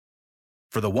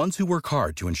For the ones who work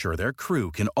hard to ensure their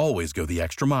crew can always go the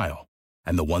extra mile,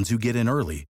 and the ones who get in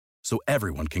early so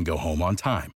everyone can go home on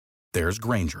time, there's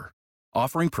Grainger,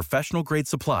 offering professional-grade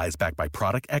supplies backed by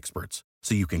product experts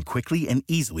so you can quickly and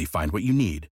easily find what you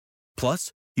need.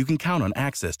 Plus, you can count on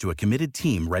access to a committed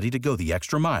team ready to go the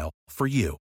extra mile for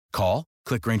you. Call,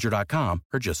 click Grainger.com,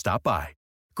 or just stop by.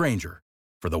 Grainger,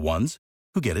 for the ones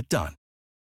who get it done.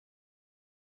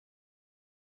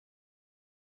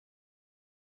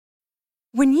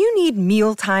 When you need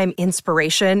mealtime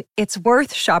inspiration, it's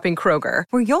worth shopping Kroger,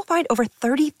 where you'll find over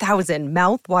 30,000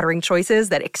 mouth-watering choices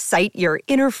that excite your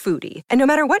inner foodie. And no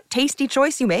matter what tasty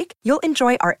choice you make, you'll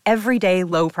enjoy our everyday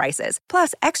low prices,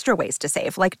 plus extra ways to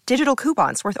save, like digital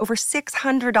coupons worth over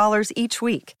 $600 each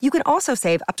week. You can also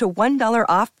save up to $1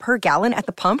 off per gallon at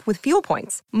the pump with fuel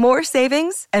points. More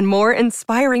savings and more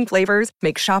inspiring flavors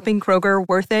make shopping Kroger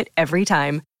worth it every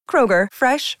time. Kroger,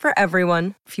 fresh for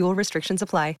everyone. Fuel restrictions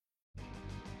apply.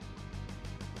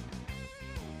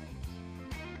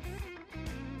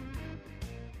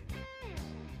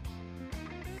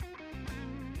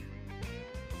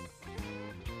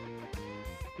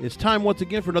 It's time once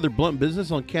again for another Blunt Business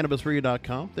on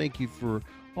CannabisRadio.com. Thank you for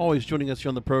always joining us here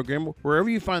on the program. Wherever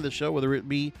you find the show, whether it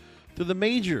be through the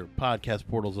major podcast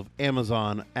portals of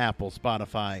Amazon, Apple,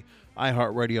 Spotify,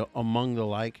 iHeartRadio, among the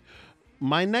like.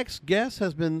 My next guest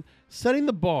has been setting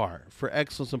the bar for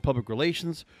excellence in public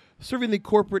relations, serving the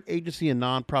corporate, agency, and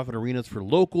nonprofit arenas for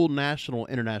local, national,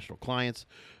 and international clients.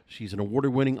 She's an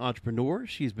award-winning entrepreneur.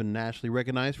 She's been nationally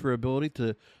recognized for her ability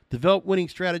to develop winning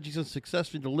strategies and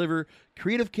successfully deliver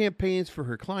creative campaigns for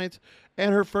her clients.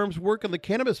 And her firm's work in the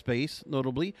cannabis space,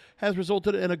 notably, has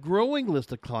resulted in a growing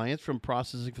list of clients from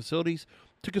processing facilities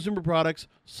to consumer products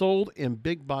sold in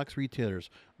big box retailers.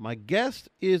 My guest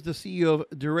is the CEO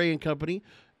of DeRay & Company,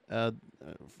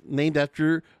 named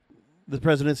after the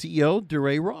president and CEO,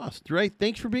 DeRay Ross. DeRay,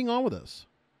 thanks for being on with us.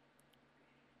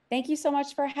 Thank you so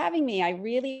much for having me. I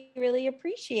really, really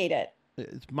appreciate it.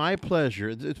 It's my pleasure.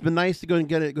 It's been nice to go and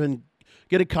get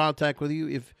in contact with you.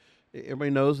 If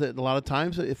everybody knows that a lot of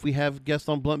times if we have guests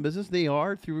on Blunt Business, they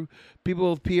are through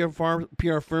people of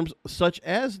PR firms such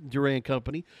as DeRay &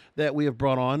 Company that we have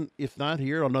brought on, if not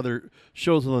here, on other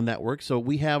shows on the network. So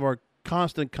we have our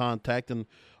constant contact, and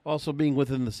also being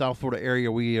within the South Florida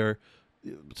area, we are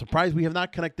surprised we have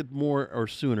not connected more or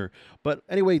sooner. But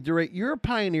anyway, DeRay, you're a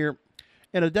pioneer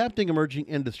and adapting emerging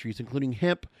industries, including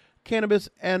hemp, cannabis,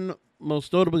 and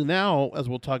most notably now, as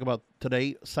we'll talk about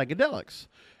today, psychedelics.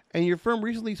 And your firm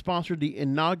recently sponsored the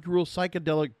inaugural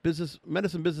psychedelic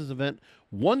medicine business event,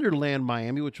 Wonderland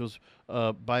Miami, which was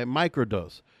by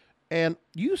Microdose. And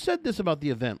you said this about the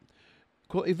event.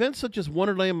 Quote, events such as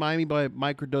Wonderland Miami by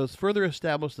Microdose further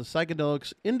establish the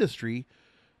psychedelics industry,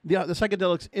 the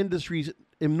psychedelics industry's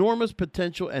enormous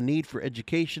potential and need for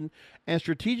education and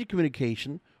strategic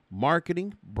communication,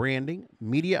 marketing, branding,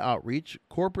 media outreach,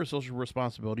 corporate social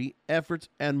responsibility, efforts,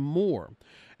 and more.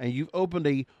 And you've opened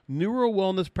a neuro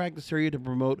wellness practice area to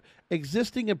promote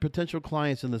existing and potential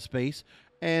clients in the space.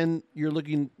 And you're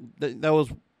looking, that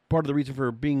was part of the reason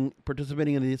for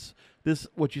participating in this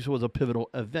what you saw was a pivotal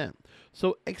event.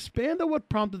 So expand on what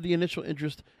prompted the initial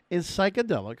interest in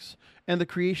psychedelics and the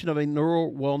creation of a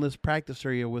neuro wellness practice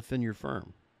area within your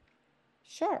firm.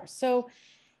 Sure. So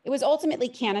it was ultimately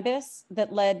cannabis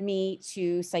that led me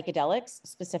to psychedelics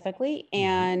specifically.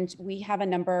 And we have a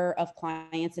number of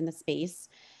clients in the space.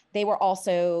 They were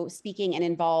also speaking and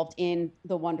involved in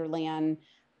the Wonderland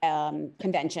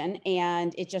convention.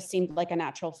 And it just seemed like a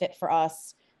natural fit for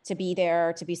us to be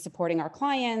there, to be supporting our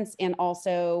clients, and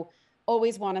also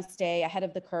always want to stay ahead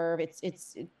of the curve.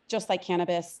 It's just like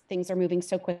cannabis. Things are moving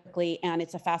so quickly, and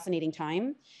it's a fascinating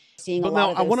time. But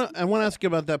now I want to ask you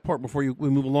about that part before we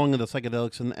move along into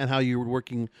psychedelics and how you were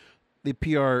working the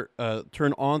PR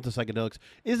turn on to psychedelics.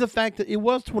 Is the fact that it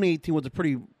was 2018 was a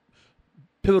pretty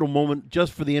pivotal moment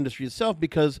just for the industry itself,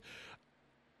 because,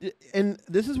 and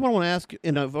this is what I want to ask,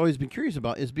 and I've always been curious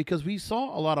about, is because we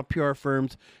saw a lot of PR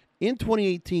firms in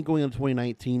 2018 going into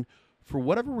 2019, for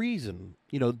whatever reason,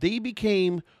 they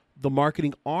became the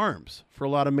marketing arms for a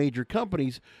lot of major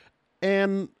companies,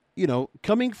 and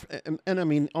and I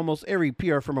mean, almost every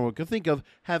PR firm I could think of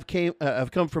have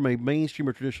come from a mainstream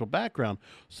or traditional background.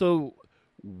 So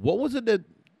what was it that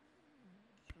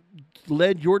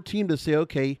led your team to say,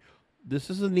 okay, this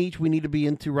is a niche we need to be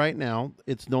into right now.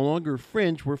 It's no longer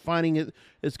fringe. We're finding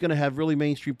it's going to have really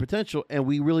mainstream potential, and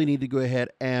we really need to go ahead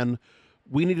and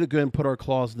put our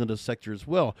claws into the sector as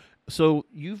well. So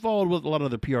you followed what a lot of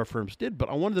the PR firms did, but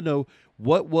I wanted to know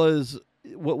what was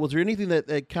there anything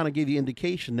that kind of gave you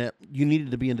indication that you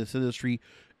needed to be in this industry?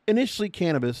 Initially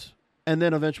cannabis, and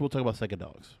then eventually we'll talk about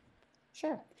psychedelics.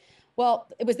 Sure. Well,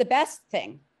 it was the best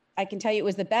thing. I can tell you it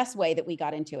was the best way that we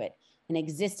got into it. An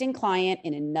existing client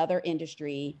in another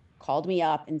industry called me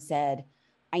up and said,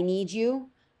 I need you.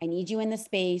 I need you in the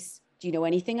space. Do you know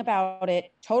anything about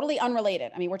it? Totally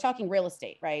unrelated. I mean, we're talking real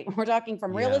estate, right? We're talking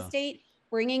from real estate,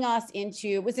 bringing us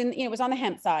into, it was on the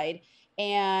hemp side.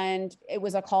 And it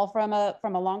was a call from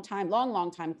a long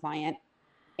time client.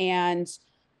 And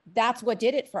that's what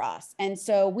did it for us. And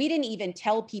so we didn't even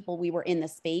tell people we were in the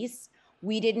space.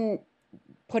 We didn't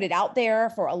put it out there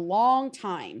for a long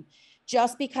time,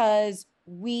 just because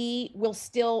we will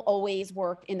still always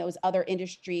work in those other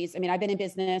industries. I mean, I've been in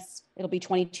business, it'll be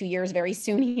 22 years very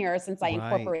soon here since I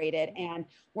incorporated, and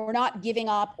we're not giving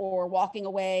up or walking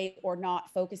away or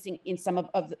not focusing in some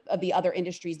of the other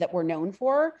industries that we're known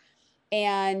for.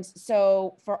 And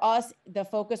so for us, the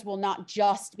focus will not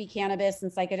just be cannabis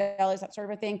and psychedelics, that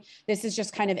sort of a thing. This is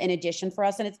just kind of an addition for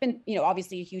us. And it's been,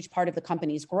 obviously a huge part of the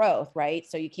company's growth, right?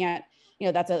 So you can't, we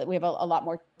have a lot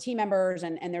more team members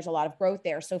and there's a lot of growth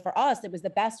there. So for us, it was the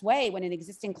best way when an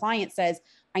existing client says,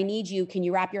 I need you, can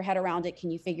you wrap your head around it?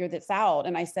 Can you figure this out?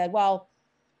 And I said, well,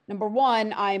 number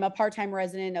one, I'm a part-time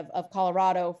resident of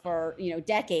Colorado for,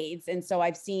 decades. And so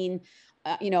I've seen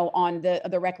on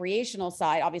the recreational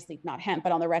side, obviously not hemp,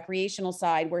 but on the recreational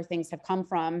side where things have come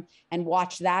from, and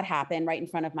watch that happen right in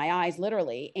front of my eyes,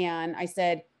 literally. And I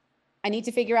said, I need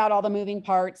to figure out all the moving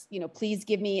parts, please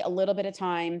give me a little bit of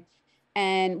time.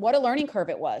 And what a learning curve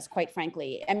it was, quite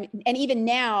frankly. And even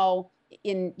now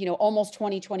in, almost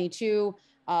 2022,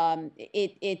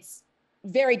 it's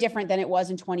very different than it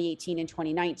was in 2018 and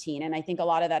 2019. And I think a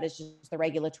lot of that is just the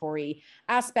regulatory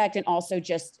aspect, and also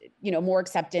just, more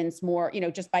acceptance, more,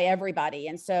 just by everybody.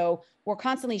 And so we're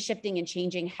constantly shifting and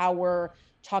changing how we're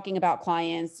talking about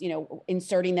clients,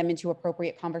 inserting them into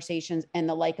appropriate conversations and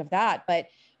the like of that. But,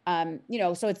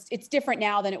 so it's different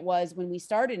now than it was when we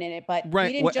started in it, but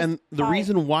right. We didn't and the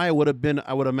reason why it would have been,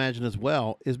 I would imagine as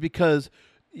well, is because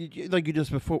like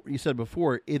you said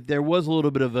before, there was a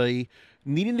little bit of a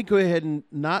needing to go ahead and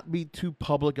not be too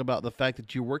public about the fact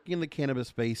that you're working in the cannabis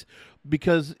space,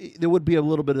 because there would be a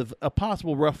little bit of a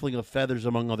possible ruffling of feathers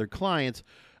among other clients.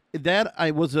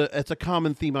 It's a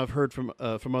common theme I've heard from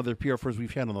other PR firms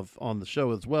we've had on the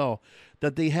show as well,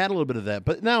 that they had a little bit of that,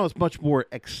 but now it's much more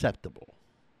acceptable.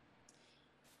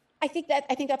 I think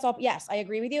that's all. Yes, I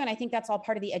agree with you. And I think that's all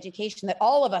part of the education that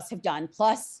all of us have done,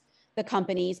 plus the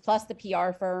companies, plus the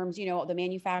PR firms, the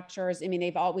manufacturers. I mean,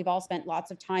 we've all spent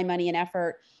lots of time, money, and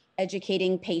effort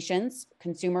educating patients,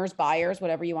 consumers, buyers,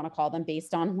 whatever you want to call them,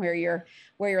 based on where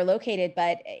you're located.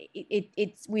 But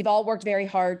we've all worked very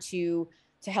hard to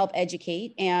help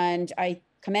educate. And I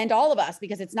commend all of us,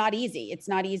 because it's not easy. It's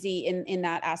not easy in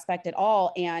that aspect at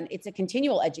all. And it's a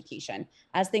continual education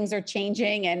as things are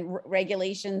changing and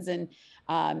regulations and,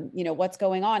 what's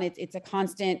going on. It's a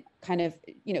constant kind of,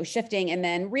 shifting. And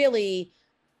then really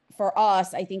for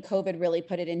us, I think COVID really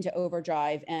put it into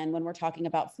overdrive. And when we're talking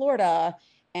about Florida,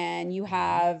 and you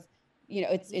have,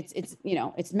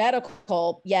 it's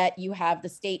medical, yet you have the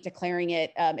state declaring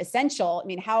it essential. I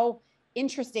mean, how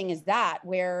interesting is that,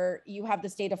 where you have the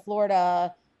state of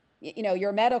Florida,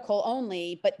 you're medical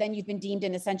only, but then you've been deemed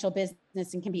an essential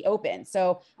business and can be open.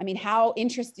 So, I mean, how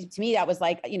interesting to me that was,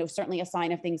 like, certainly a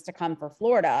sign of things to come for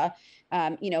Florida,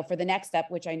 for the next step,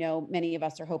 which I know many of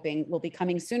us are hoping will be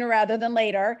coming sooner rather than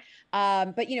later.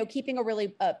 But, keeping a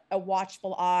really a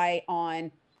watchful eye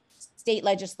on state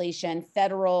legislation,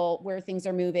 federal, where things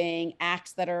are moving,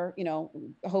 acts that are,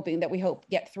 hoping that we hope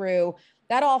get through.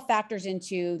 That all factors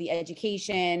into the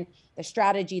education, the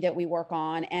strategy that we work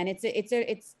on. And it's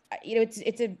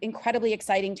an incredibly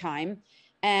exciting time.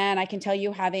 And I can tell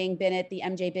you, having been at the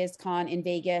MJ BizCon in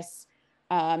Vegas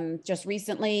just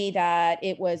recently, that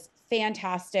it was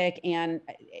fantastic. And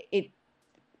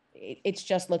it's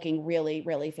just looking really,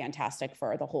 really fantastic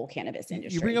for the whole cannabis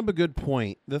industry. You bring up a good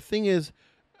point. The thing is,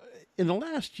 in the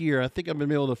last year, I think I've been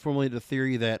able to formulate a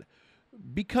theory that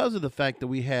because of the fact that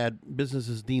we had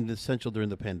businesses deemed essential during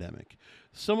the pandemic,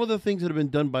 some of the things that have been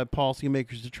done by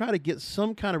policymakers to try to get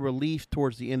some kind of relief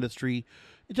towards the industry,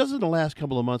 just in the last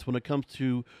couple of months, when it comes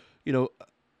to,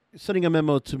 sending a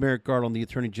memo to Merrick Garland, the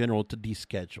Attorney General, to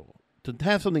deschedule, to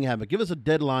have something happen, give us a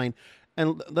deadline,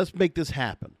 and let's make this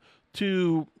happen,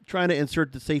 to trying to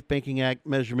insert the Safe Banking Act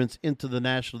measurements into the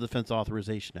National Defense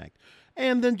Authorization Act.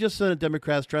 And then just Senate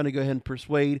Democrats trying to go ahead and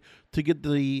persuade to get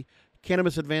the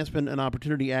Cannabis Advancement and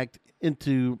Opportunity Act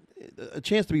into a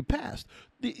chance to be passed.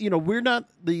 We're not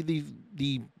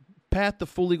the path to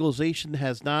full legalization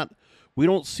has not. We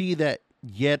don't see that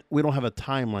yet. We don't have a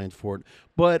timeline for it,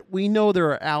 but we know there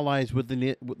are allies within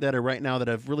it that are right now that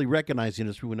have really recognized the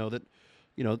industry. We know that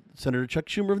Senator Chuck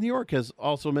Schumer of New York has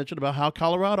also mentioned about how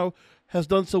Colorado has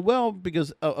done so well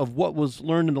because of what was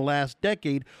learned in the last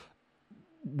decade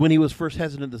when he was first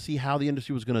hesitant to see how the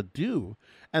industry was going to do,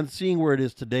 and seeing where it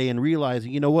is today and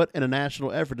realizing, in a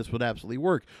national effort, this would absolutely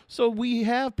work. So we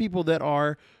have people that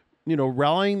are,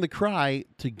 rallying the cry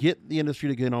to get the industry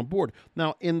to get on board.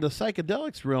 Now, in the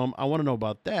psychedelics realm, I want to know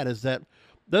about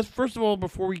that's first of all,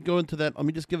 before we go into that, let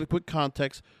me just give a quick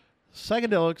context.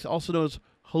 Psychedelics, also known as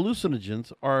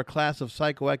hallucinogens, are a class of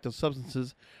psychoactive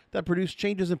substances that produce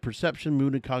changes in perception,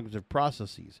 mood, and cognitive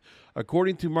processes.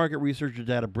 According to market researcher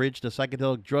DataBridge, the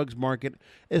psychedelic drugs market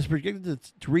is projected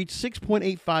to reach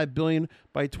 $6.85 billion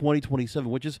by 2027,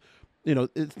 which is,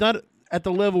 it's not at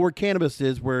the level where cannabis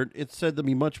is, where it's said to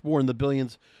be much more in the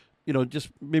billions, just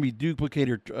maybe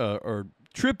duplicate or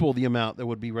triple the amount that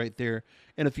would be right there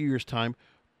in a few years' time,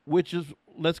 which is,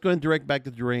 let's go and direct back to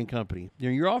the Duran Company.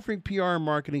 You're offering PR and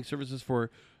marketing services for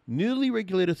newly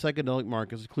regulated psychedelic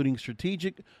markets, including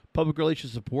strategic public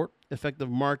relations support, effective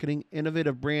marketing,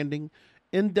 innovative branding,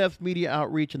 in-depth media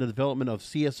outreach, and the development of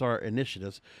CSR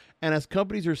initiatives. And as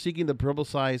companies are seeking to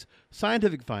publicize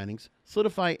scientific findings,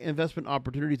 solidify investment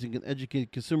opportunities, and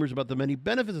educate consumers about the many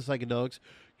benefits of psychedelics,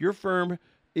 your firm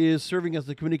is serving as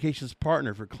the communications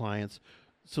partner for clients,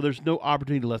 so there's no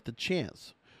opportunity left to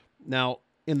chance. Now,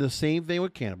 in the same vein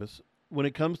with cannabis, when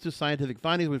it comes to scientific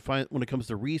findings, when it comes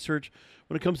to research,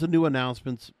 when it comes to new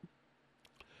announcements,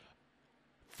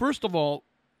 first of all,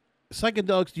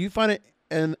 psychedelics, do you find it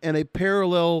in a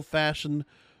parallel fashion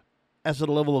as to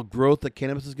the level of growth that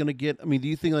cannabis is going to get? I mean, do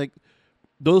you think like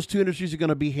those two industries are going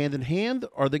to be hand in hand?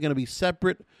 Are they going to be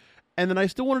separate? And then I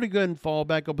still wanted to go ahead and follow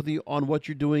back up with you on what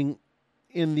you're doing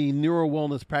in the neuro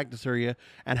wellness practice area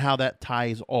and how that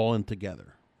ties all in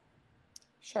together.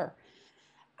 Sure.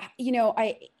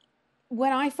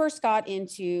 When I first got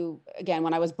into, again,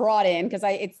 when I was brought in, because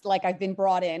it's like I've been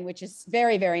brought in, which is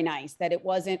very, very nice that it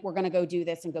wasn't, we're going to go do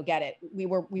this and go get it. We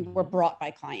were brought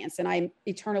by clients, and I'm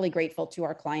eternally grateful to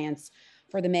our clients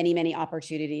for the many, many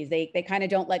opportunities. They kind of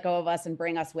don't let go of us and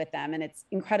bring us with them. And it's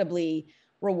incredibly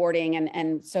rewarding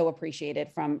and so appreciated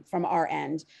from our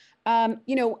end.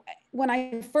 When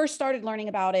I first started learning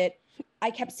about it, I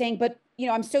kept saying, but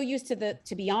I'm so used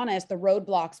to be honest, the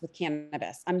roadblocks with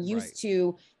cannabis. I'm used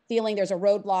to feeling there's a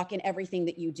roadblock in everything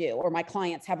that you do, or my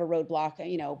clients have a roadblock,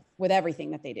 with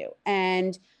everything that they do.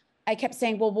 And I kept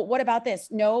saying, well, what about this?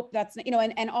 Nope, that's,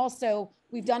 and also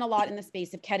we've done a lot in the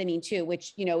space of ketamine too,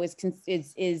 which,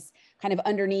 is kind of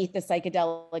underneath the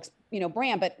psychedelics,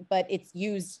 brand, but it's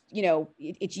used,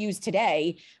 it's used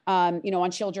today,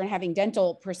 on children having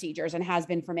dental procedures and has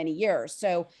been for many years.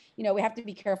 So, we have to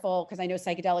be careful because I know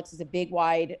psychedelics is a big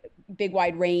wide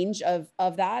range of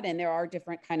that. And there are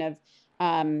different kind of,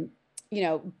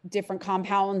 different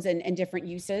compounds and different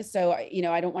uses. So,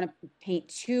 I don't want to paint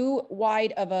too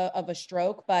wide of a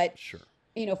stroke, but, sure.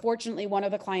 Fortunately, one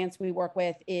of the clients we work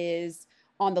with is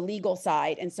on the legal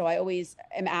side. And so I always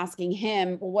am asking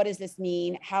him, well, what does this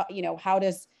mean? How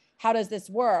does this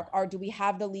work? Or do we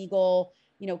have the legal,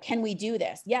 can we do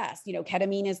this? Yes.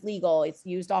 Ketamine is legal. It's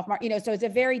used off market, so it's a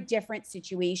very different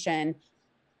situation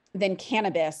than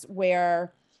cannabis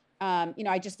where,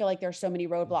 I just feel like there's so many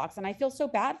roadblocks, and I feel so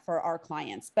bad for our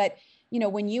clients. But,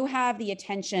 when you have the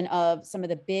attention of some of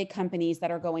the big companies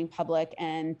that are going public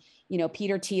and,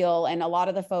 Peter Thiel and a lot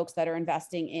of the folks that are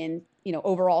investing in,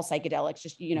 overall psychedelics,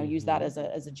 just, use that as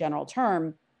a general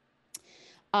term.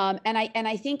 And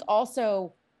I think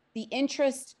also the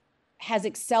interest has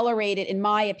accelerated, in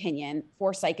my opinion,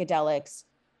 for psychedelics,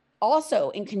 also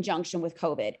in conjunction with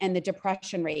COVID and the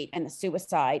depression rate and the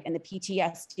suicide and the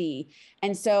PTSD.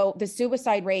 And so the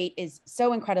suicide rate is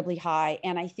so incredibly high.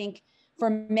 And I think for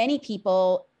many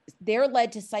people, they're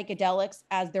led to psychedelics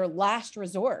as their last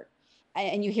resort.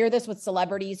 And you hear this with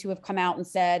celebrities who have come out and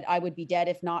said, I would be dead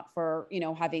if not for,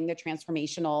 having the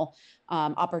transformational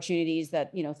opportunities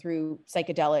that, through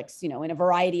psychedelics, in a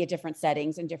variety of different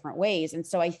settings and different ways. And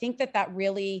so I think that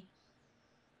really,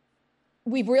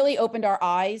 we've really opened our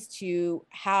eyes to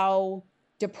how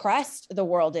depressed the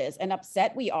world is and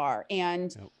upset we are.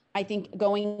 And I think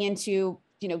going into,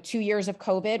 2 years of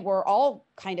COVID, we're all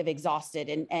kind of exhausted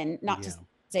and not to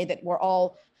say that we're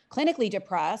all clinically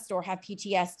depressed or have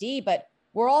PTSD, but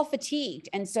we're all fatigued.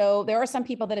 And so there are some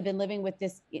people that have been living with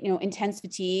this, intense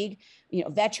fatigue,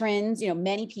 veterans,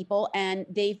 many people, and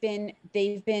they've been,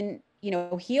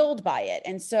 healed by it.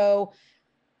 And so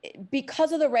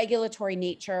because of the regulatory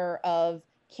nature of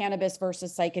cannabis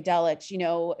versus psychedelics,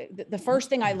 the first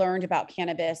thing I learned about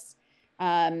cannabis,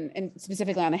 and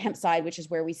specifically on the hemp side, which is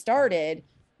where we started,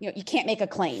 you can't make a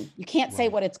claim. You can't say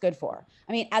what it's good for.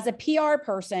 I mean, as a PR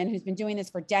person who's been doing this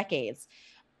for decades,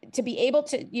 to be able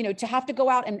to, to have to go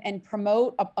out and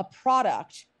promote a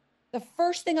product, the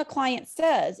first thing a client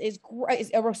says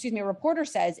a reporter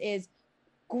says is,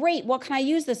 great, what can I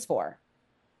use this for?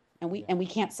 And we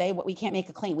can't say what, we can't make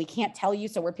a claim. We can't tell you.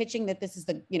 So we're pitching that this is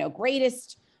the,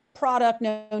 greatest product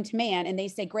known to man. And they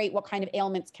say, great, what kind of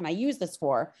ailments can I use this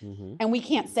for? Mm-hmm. And we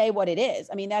can't say what it is.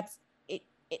 I mean,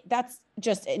 that's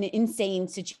just an insane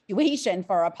situation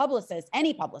for a publicist,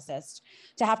 any publicist,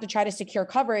 to have to try to secure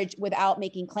coverage without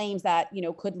making claims that,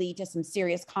 could lead to some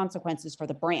serious consequences for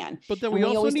the brand. But then we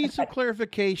also need some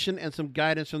clarification and some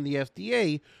guidance from the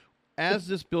FDA as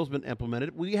this bill's been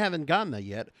implemented. We haven't gotten that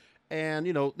yet. And,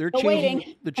 they're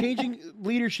changing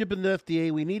leadership in the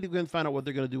FDA. We need to go and find out what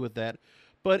they're going to do with that.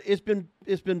 But it's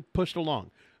been pushed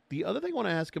along. The other thing I want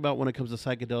to ask about when it comes to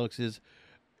psychedelics is,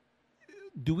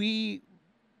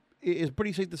 it's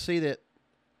pretty safe to say that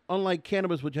unlike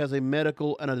cannabis, which has a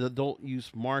medical and an adult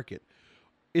use market,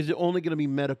 is it only going to be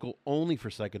medical only for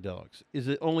psychedelics? Is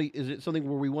it something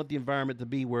where we want the environment to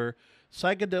be where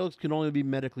psychedelics can only be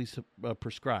medically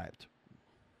prescribed?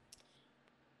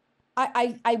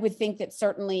 I would think that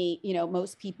certainly,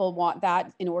 most people want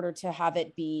that in order to have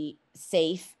it be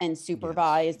safe and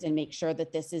supervised, yes, and make sure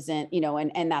that this isn't,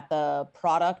 and that the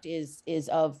product is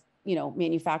of,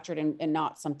 manufactured and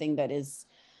not something that is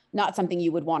not something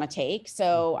you would want to take.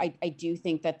 So I do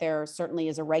think that there certainly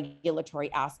is a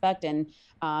regulatory aspect, and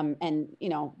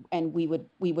we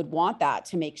would want that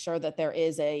to make sure that there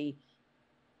is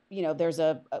there's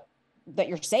that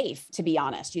you're safe, to be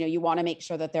honest. You want to make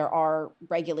sure that there are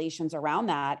regulations around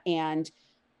that. And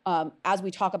as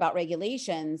we talk about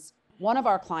regulations, one of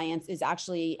our clients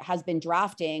has been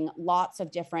drafting lots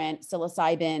of different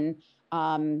psilocybin,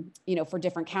 for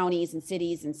different counties and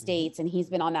cities and states. And he's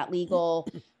been on that legal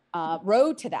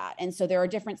road to that. And so there are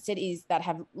different cities that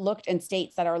have looked, and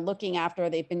states that are looking after,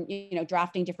 they've been,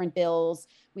 drafting different bills.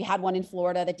 We had one in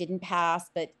Florida that didn't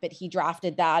pass, but he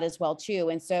drafted that as well too.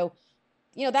 And so,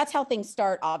 that's how things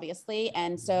start, obviously.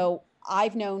 And so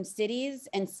I've known cities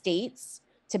and states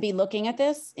to be looking at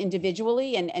this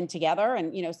individually and together.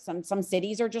 And, some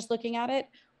cities are just looking at it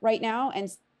right now. And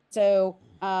so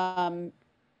I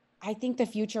think the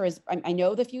future I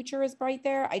know the future is bright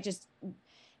there. It's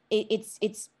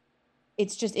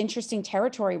just interesting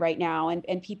territory right now.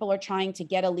 And people are trying to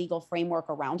get a legal framework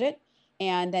around it.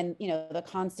 And then, the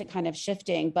constant kind of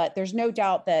shifting, but there's no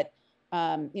doubt that,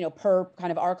 per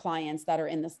kind of our clients that are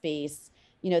in the space,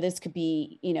 this could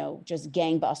be, just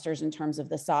gangbusters in terms of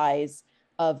the size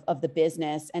of the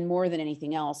business, and more than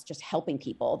anything else, just helping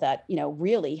people that,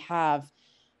 really have,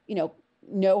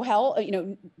 no help,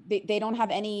 they don't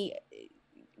have any,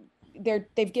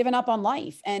 they've given up on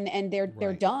life and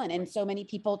they're done. And so many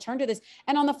people turn to this.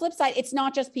 And on the flip side, it's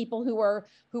not just people who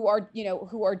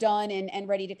are done and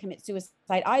ready to commit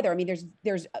suicide either. I mean,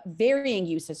 there's varying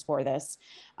uses for this,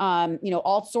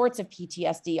 all sorts of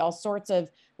PTSD, all sorts of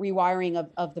rewiring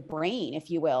of the brain, if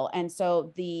you will. And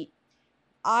so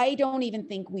I don't even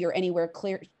think we are anywhere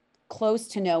close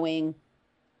to knowing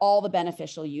all the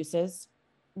beneficial uses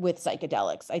with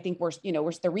psychedelics. I think we're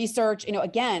the research,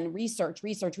 again, research.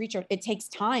 It takes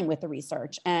time with the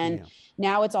research, and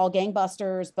now it's all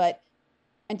gangbusters. But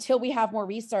until we have more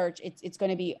research, it's going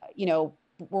to be,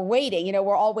 we're waiting.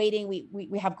 We're all waiting.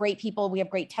 We have great people. We have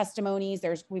great testimonies.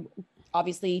 We've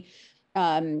obviously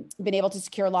been able to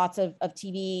secure lots of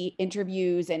TV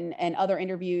interviews and other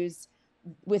interviews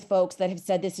with folks that have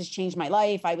said, this has changed my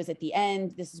life. I was at the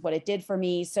end. This is what it did for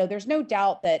me. So there's no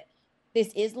doubt that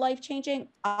this is life-changing.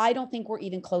 I don't think we're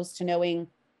even close to knowing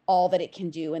all that it can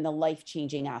do in the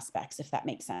life-changing aspects, if that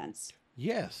makes sense.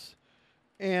 Yes.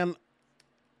 And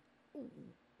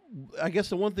I guess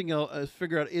the one thing I'll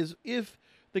figure out is if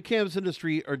the cannabis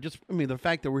industry, or just, the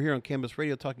fact that we're here on Cannabis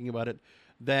Radio talking about it,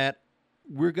 that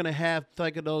we're going to have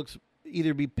psychedelics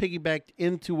either be piggybacked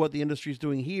into what the industry is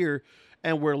doing here,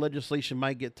 and where legislation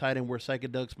might get tight, and where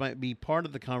psychedelics might be part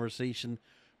of the conversation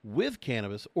with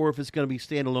cannabis, or if it's going to be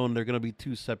standalone, they're going to be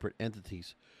two separate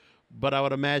entities. But I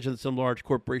would imagine some large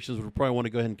corporations would probably want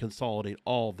to go ahead and consolidate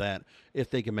all that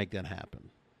if they can make that happen.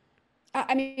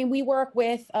 I mean, we work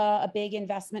with a big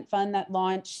investment fund that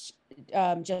launched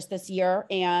just this year,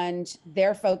 and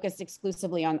they're focused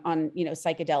exclusively on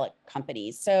psychedelic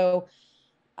companies. So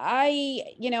I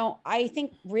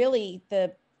think really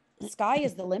the sky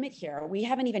is the limit here. We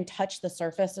haven't even touched the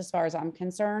surface as far as I'm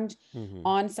concerned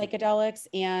on psychedelics.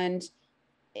 And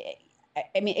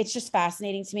it's just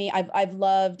fascinating to me. I've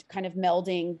loved kind of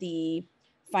melding the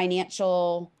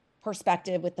financial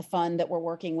perspective with the fund that we're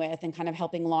working with and kind of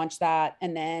helping launch that.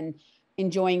 And then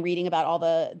enjoying reading about all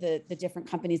the different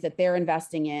companies that they're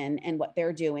investing in and what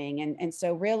they're doing. And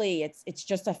so really it's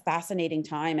just a fascinating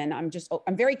time. And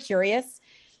I'm very curious.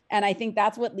 And I think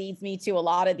that's what leads me to a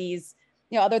lot of these,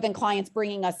 other than clients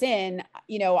bringing us in,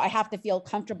 I have to feel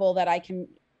comfortable that I can,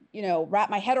 wrap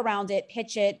my head around it,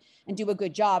 pitch it, and do a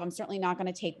good job. I'm certainly not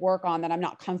going to take work on that I'm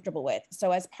not comfortable with.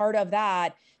 So as part of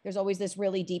that, there's always this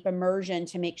really deep immersion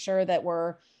to make sure that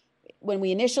when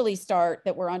we initially start,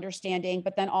 that we're understanding,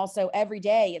 but then also every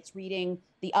day it's reading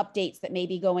the updates that may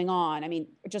be going on. I mean,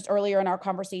 just earlier in our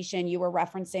conversation, you were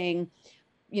referencing,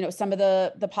 some of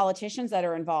the politicians that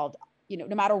are involved,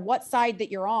 no matter what side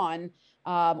that you're on,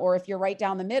 or if you're right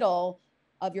down the middle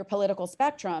of your political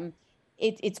spectrum,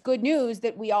 it's good news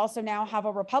that we also now have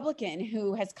a Republican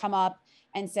who has come up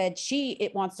and said she's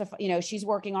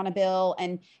working on a bill.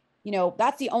 And,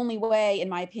 that's the only way, in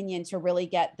my opinion, to really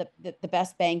get the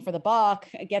best bang for the buck,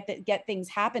 get things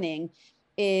happening,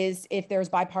 is if there's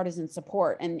bipartisan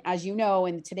support. And as you know,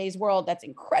 in today's world, that's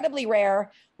incredibly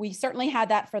rare. We certainly had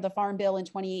that for the Farm Bill in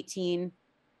 2018,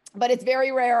 but it's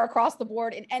very rare across the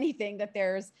board in anything that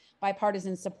there's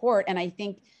bipartisan support. And I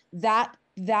think that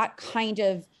kind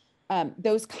of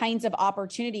those kinds of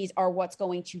opportunities are what's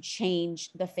going to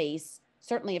change the face,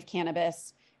 certainly of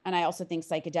cannabis. And I also think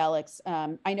psychedelics.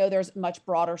 I know there's much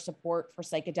broader support for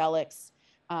psychedelics.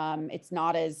 It's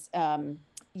not as, I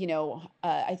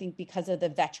think because of the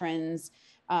veterans,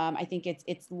 I think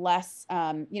it's less,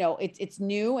 it's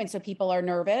new. And so people are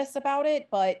nervous about it.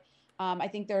 But I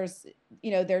think there's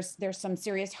some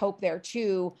serious hope there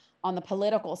too on the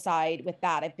political side with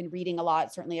that. I've been reading a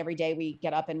lot. Certainly every day we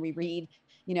get up and we read,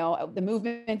 the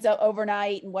movements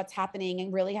overnight and what's happening,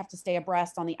 and really have to stay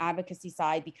abreast on the advocacy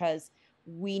side, because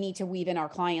we need to weave in our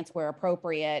clients where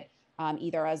appropriate,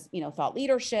 either as, thought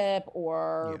leadership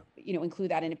or, include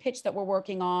that in a pitch that we're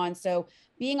working on. So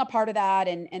being a part of that.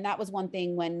 And that was one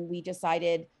thing when we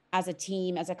decided as a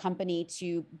team, as a company,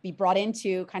 to be brought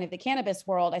into kind of the cannabis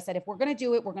world. I said, if we're going to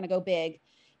do it, we're going to go big.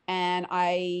 And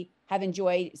I have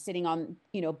enjoyed sitting on,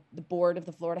 the board of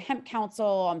the Florida Hemp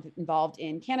Council. I'm involved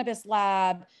in Cannabis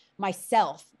Lab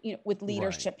myself, with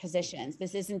leadership positions.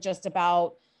 This isn't just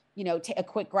about, a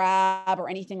quick grab or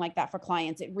anything like that for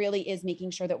clients. It really is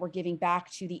making sure that we're giving back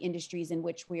to the industries in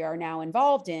which we are now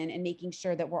involved in, and making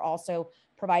sure that we're also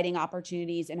providing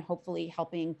opportunities and hopefully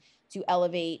helping to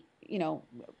elevate,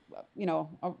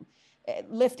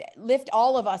 lift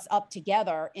all of us up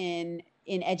together in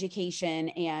education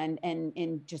and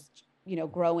in just,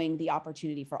 growing the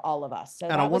opportunity for all of us. So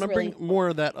and I want to bring more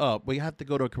of that up. We have to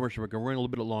go to a commercial break. We're running a little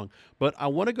bit long, but I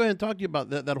want to go ahead and talk to you about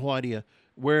that whole idea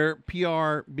where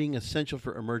PR being essential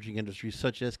for emerging industries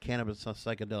such as cannabis and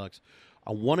psychedelics.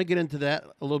 I want to get into that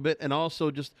a little bit, and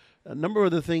also just a number of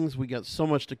other things. We got so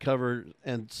much to cover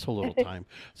and so little time.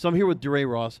 So I'm here with DeRay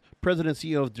Ross, President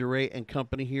and CEO of DeRay &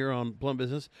 Company here on Blunt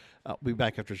Business. We'll be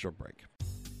back after a short break.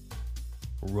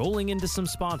 Rolling into some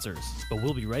sponsors, but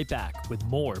we'll be right back with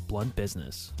more Blunt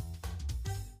Business.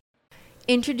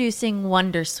 Introducing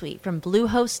Wondersuite from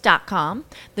Bluehost.com,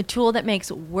 the tool that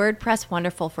makes WordPress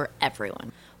wonderful for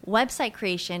everyone. Website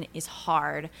creation is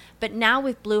hard, but now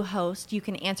with Bluehost, you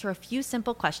can answer a few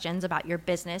simple questions about your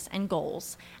business and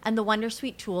goals, and the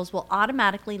Wondersuite tools will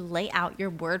automatically lay out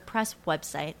your WordPress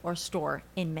website or store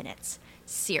in minutes.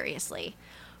 Seriously.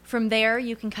 From there,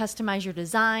 you can customize your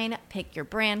design, pick your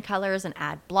brand colors, and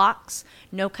add blocks.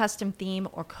 No custom theme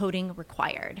or coding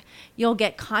required. You'll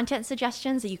get content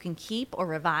suggestions that you can keep or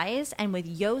revise, and with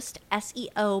Yoast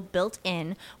SEO built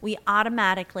in, we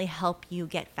automatically help you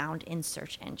get found in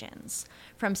search engines.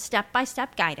 From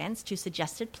step-by-step guidance to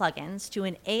suggested plugins to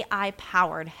an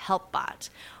AI-powered help bot,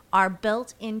 our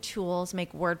built-in tools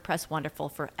make WordPress wonderful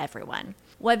for everyone.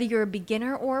 Whether you're a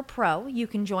beginner or a pro, you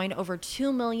can join over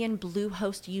 2 million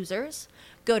Bluehost users.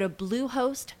 Go to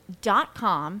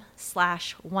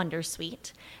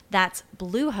bluehost.com/wondersuite. That's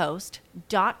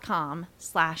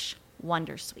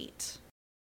bluehost.com/wondersuite.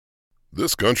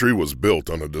 This country was built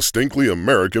on a distinctly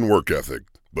American work ethic,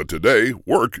 but today,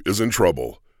 work is in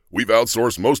trouble. We've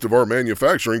outsourced most of our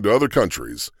manufacturing to other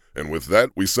countries, and with that,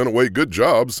 we sent away good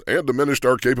jobs and diminished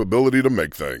our capability to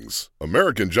make things.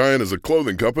 American Giant is a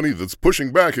clothing company that's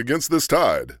pushing back against this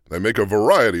tide. They make a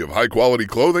variety of high-quality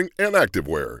clothing and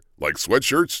activewear, like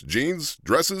sweatshirts, jeans,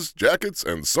 dresses, jackets,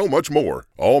 and so much more.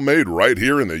 All made right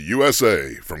here in the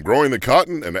USA, from growing the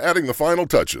cotton and adding the final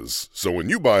touches. So when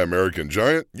you buy American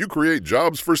Giant, you create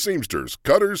jobs for seamsters,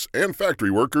 cutters, and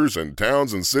factory workers in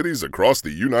towns and cities across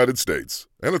the United States.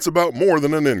 And it's about more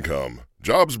than an income.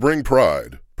 Jobs bring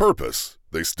pride, purpose.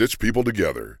 They stitch people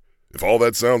together. If all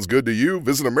that sounds good to you,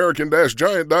 visit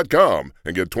American-Giant.com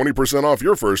and get 20% off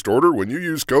your first order when you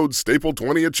use code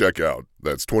STAPLE20 at checkout.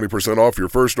 That's 20% off your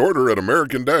first order at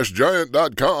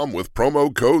American-Giant.com with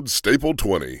promo code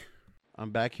STAPLE20.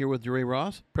 I'm back here with DeRay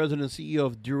Ross, President and CEO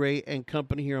of DeRay &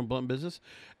 Company here on Blunt Business.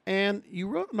 And you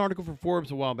wrote an article for Forbes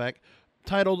a while back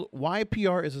titled, Why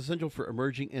PR is Essential for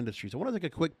Emerging Industries. I want to take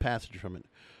a quick passage from it.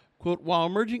 Quote, while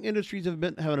emerging industries have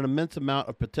an immense amount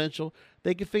of potential,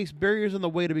 they can face barriers in the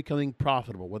way to becoming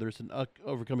profitable. Whether it's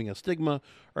overcoming a stigma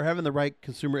or having the right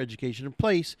consumer education in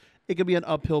place, it can be an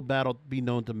uphill battle to be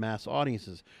known to mass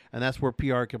audiences. And that's where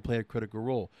PR can play a critical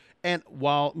role. And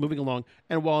while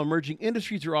emerging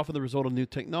industries are often the result of new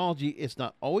technology, it's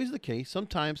not always the case.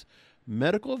 Sometimes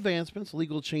medical advancements,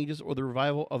 legal changes, or the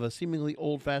revival of a seemingly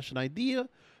old-fashioned idea,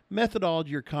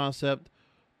 methodology, or concept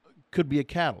could be a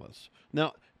catalyst.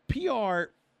 Now, PR,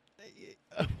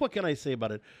 what can I say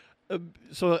about it?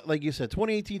 So, like you said,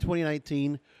 2018,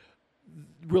 2019,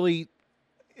 really,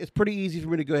 it's pretty easy for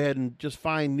me to go ahead and just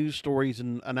find news stories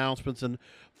and announcements and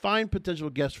find potential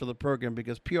guests for the program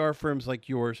because PR firms like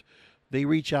yours, they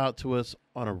reach out to us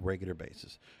on a regular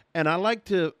basis. And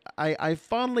I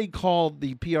fondly call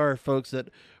the PR folks that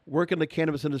work in the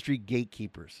cannabis industry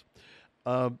gatekeepers.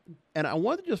 And I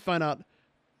wanted to just find out,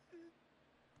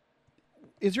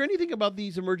 is there anything about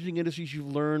these emerging industries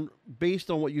you've learned based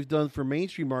on what you've done for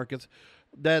mainstream markets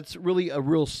that's really a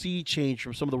real sea change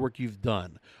from some of the work you've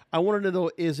done? I wanted to know,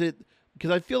 is it,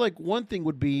 because I feel like one thing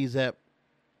would be is that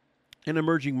in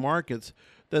emerging markets,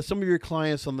 that some of your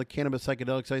clients on the cannabis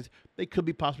psychedelic sides, they could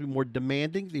be possibly more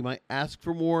demanding. They might ask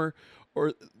for more,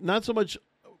 or not so much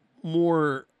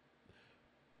more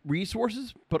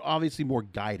resources, but obviously more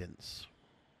guidance.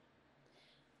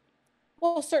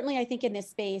 Well, certainly, I think in this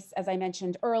space, as I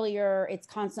mentioned earlier, it's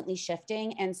constantly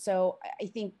shifting. And so I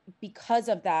think because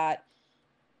of that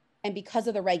and because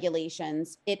of the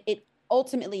regulations, it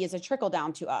ultimately is a trickle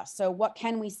down to us. So what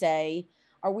can we say?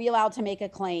 Are we allowed to make a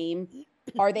claim?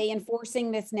 Are they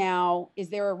enforcing this now? Is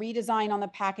there a redesign on the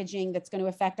packaging that's going to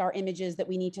affect our images that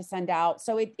we need to send out?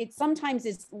 So it sometimes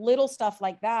is little stuff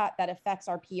like that that affects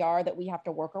our PR that we have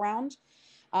to work around.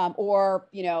 Or,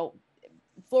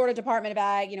 Florida Department of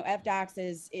Ag,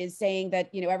 FDAX is saying that,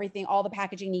 everything, all the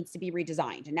packaging needs to be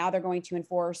redesigned. And now they're going to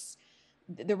enforce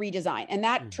the redesign. And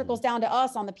that trickles down to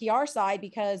us on the PR side,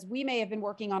 because we may have been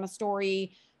working on a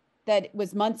story that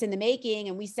was months in the making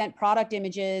and we sent product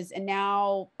images and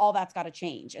now all that's got to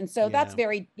change. And so that's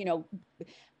very,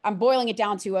 I'm boiling it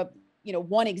down to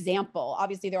one example.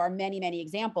 Obviously there are many, many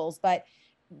examples, but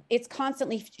it's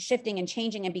constantly shifting and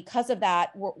changing. And because of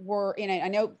that, we're in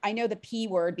I know the P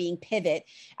word, being pivot,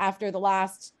 after the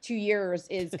last 2 years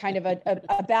is kind of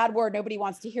a bad word. Nobody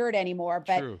wants to hear it anymore,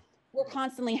 but True. We're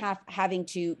constantly having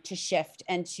to shift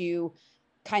and to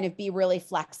kind of be really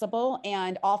flexible.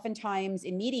 And oftentimes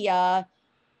in media,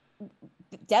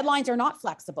 deadlines are not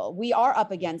flexible. We are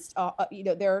up against,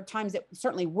 there are times that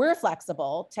certainly we're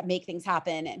flexible to make things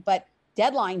happen, but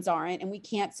deadlines aren't. And we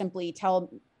can't simply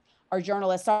tell our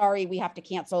journalists, sorry, we have to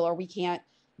cancel, or we can't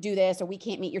do this, or we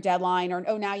can't meet your deadline, or,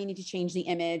 oh, now you need to change the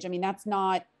image. I mean, that's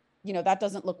not, that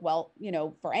doesn't look well,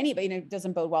 for anybody, it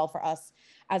doesn't bode well for us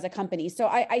as a company. So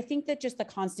I think that just the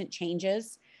constant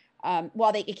changes,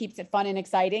 while it keeps it fun and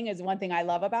exciting is one thing I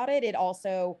love about it. It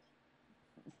also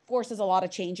forces a lot of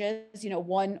changes.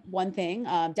 One thing,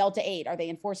 Delta 8, are they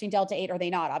enforcing Delta 8? Or are they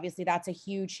not? Obviously that's a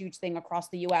huge, huge thing across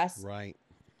the US. Right.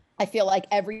 I feel like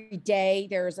every day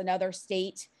there's another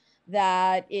state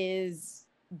that is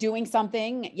doing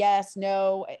something. Yes,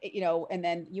 no, and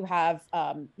then you have,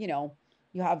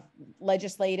 you have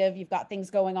legislative, you've got things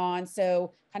going on.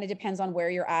 So kind of depends on where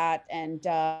you're at. And,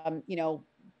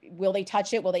 will they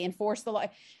touch it? Will they enforce the law?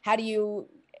 How do you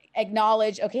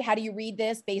acknowledge, okay, how do you read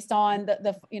this based on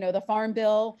the farm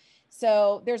bill?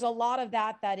 So there's a lot of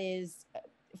that is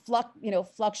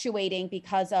fluctuating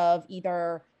because of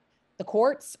either the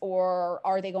courts, or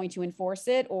are they going to enforce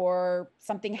it, or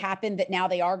something happened that now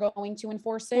they are going to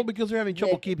enforce it? Well, because they're having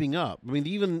trouble keeping up. I mean,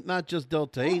 even not just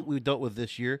Delta 8 we dealt with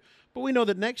this year, but we know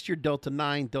that next year Delta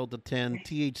 9, Delta 10,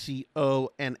 THCO,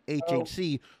 and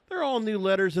HHC, they're all new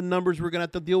letters and numbers we're going to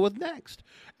have to deal with next.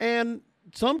 And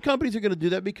some companies are going to do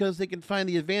that because they can find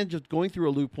the advantage of going through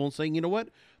a loophole and saying, you know what,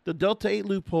 the Delta 8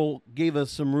 loophole gave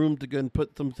us some room to go and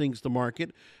put some things to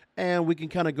market. And we can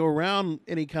kind of go around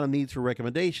any kind of needs for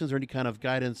recommendations or any kind of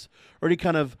guidance or any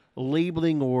kind of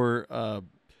labeling or,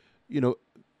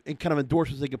 and kind of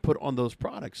endorsements they can put on those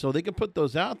products. So they can put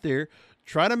those out there,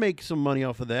 try to make some money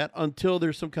off of that until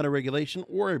there's some kind of regulation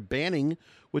or a banning,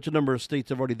 which a number of states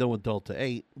have already done with Delta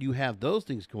 8. You have those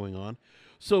things going on.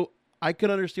 So I can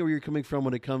understand where you're coming from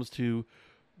when it comes to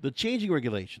the changing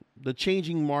regulation, the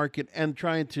changing market, and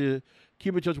trying to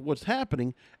keep in touch with what's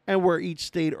happening and where each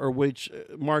state or which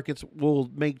markets will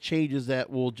make changes that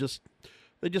will just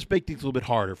make things a little bit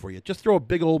harder for you. Just throw a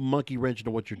big old monkey wrench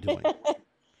into what you're doing.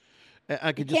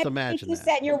 I could just imagine you that.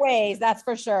 set in your ways, that's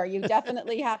for sure. You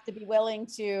definitely have to be willing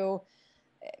to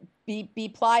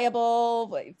be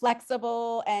pliable,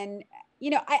 flexible, and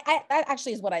that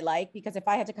actually is what I like, because if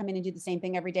I had to come in and do the same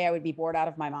thing every day, I would be bored out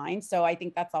of my mind. So I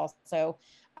think that's also,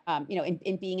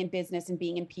 in being in business and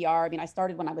being in PR. I mean, I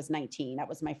started when I was 19. That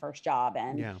was my first job,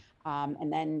 and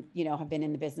then have been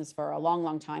in the business for a long,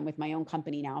 long time with my own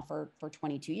company now for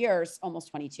 22 years,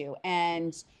 almost 22,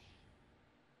 and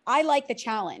I like the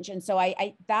challenge. And so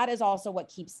I that is also what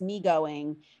keeps me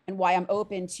going and why I'm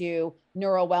open to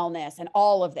neuro wellness and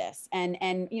all of this. And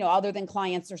other than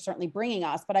clients are certainly bringing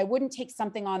us, but I wouldn't take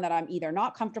something on that I'm either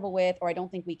not comfortable with or I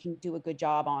don't think we can do a good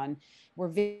job on.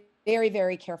 We're very,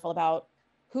 very careful about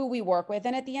who we work with.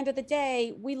 And at the end of the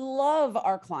day, we love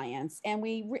our clients, and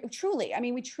we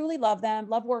truly love them,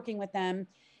 love working with them.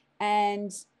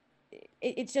 And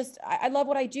it's just, I love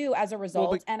what I do as a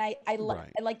result. And I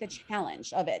like the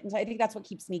challenge of it. And so I think that's what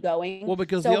keeps me going. Well,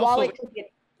 because they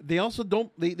also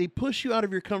don't, they push you out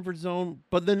of your comfort zone,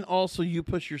 but then also you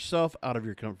push yourself out of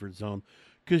your comfort zone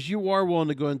because you are willing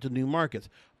to go into new markets.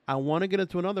 I want to get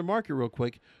into another market real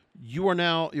quick. Your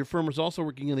firm is also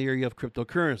working in the area of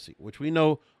cryptocurrency, which we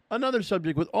know another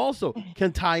subject with also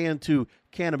can tie into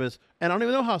cannabis. And I don't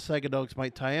even know how psychedelics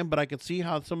might tie in, but I could see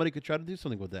how somebody could try to do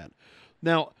something with that.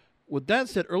 Now, with that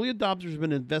said, early adopters have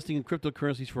been investing in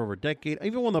cryptocurrencies for over a decade.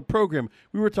 Even on the program,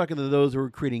 we were talking to those who were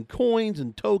creating coins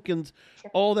and tokens,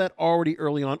 all that already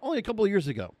early on, only a couple of years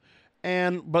ago.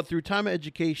 But through time and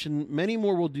education, many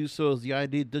more will do so as the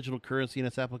idea of digital currency and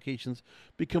its applications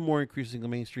become more increasingly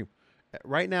mainstream.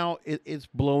 Right now, it's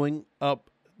blowing up.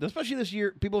 Especially this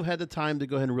year, people have had the time to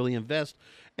go ahead and really invest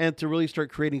and to really start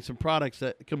creating some products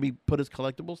that can be put as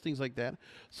collectibles, things like that.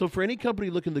 So for any company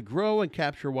looking to grow and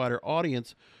capture a wider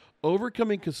audience,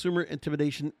 overcoming consumer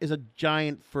intimidation is a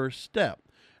giant first step.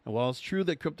 And while it's true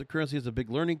that cryptocurrency is a big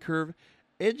learning curve,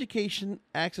 education,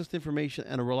 access to information,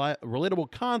 and a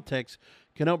relatable context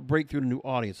can help break through to new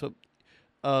audience. So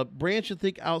brands should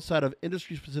think outside of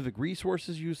industry-specific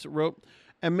resources you wrote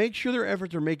and make sure their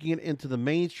efforts are making it into the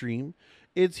mainstream.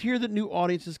 It's here that new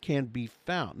audiences can be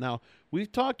found. Now,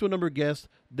 we've talked to a number of guests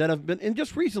that have been, and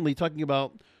just recently talking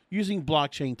about using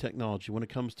blockchain technology when it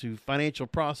comes to financial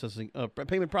processing,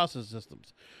 payment processing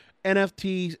systems,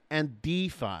 NFTs, and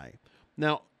DeFi.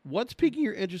 Now, what's piquing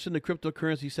your interest in the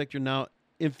cryptocurrency sector now,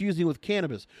 infusing with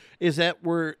cannabis? Is the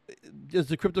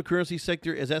cryptocurrency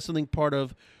sector, is that something part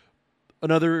of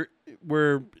another,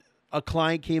 where a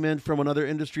client came in from another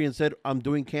industry and said, I'm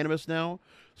doing cannabis now?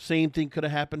 Same thing could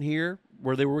have happened here,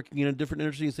 where they were working in a different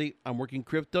industry and say, I'm working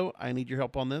crypto, I need your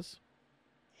help on this?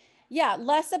 Yeah,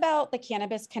 less about the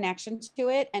cannabis connection to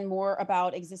it and more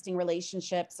about existing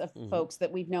relationships of folks that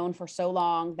we've known for so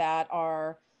long that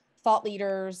are thought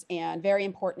leaders and very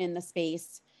important in the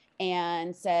space,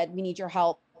 and said, we need your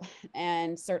help.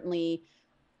 And certainly,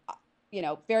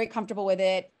 very comfortable with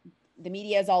it. The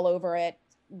media is all over it.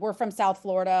 We're from South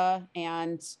Florida,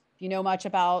 and if you know much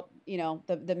about,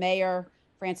 the mayor,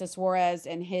 Francis Suarez,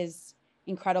 and his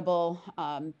incredible,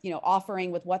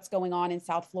 offering with what's going on in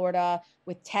South Florida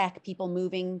with tech, people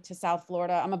moving to South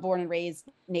Florida. I'm a born and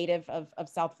raised native of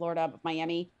South Florida, of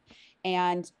Miami.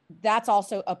 And that's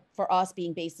also for us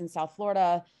being based in South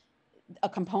Florida, a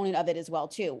component of it as well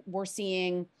too.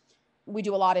 We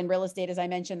do a lot in real estate, as I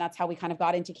mentioned. That's how we kind of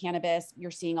got into cannabis.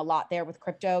 You're seeing a lot there with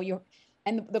crypto.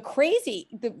 And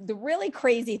the really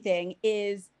crazy thing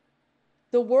is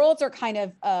the worlds are kind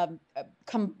of,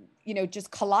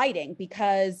 just colliding,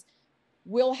 because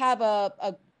we'll have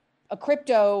a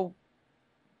crypto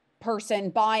person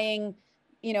buying,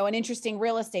 an interesting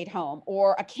real estate home,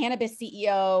 or a cannabis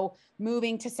CEO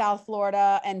moving to South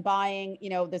Florida and buying,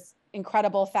 this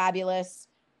incredible, fabulous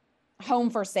home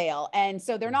for sale. And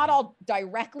so they're not all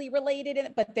directly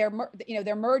related, but they're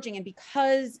merging. And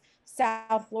because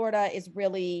South Florida is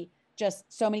really just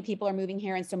so many people are moving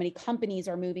here and so many companies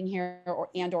are moving here or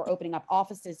opening up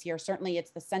offices here. Certainly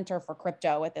it's the center for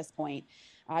crypto at this point.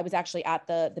 I was actually at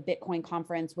the Bitcoin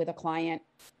conference with a client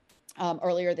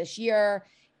earlier this year.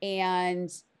 And,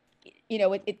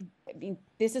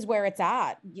 this is where it's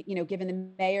at, given the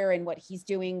mayor and what he's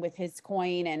doing with his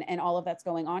coin and all of that's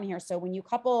going on here. So when you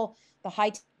couple the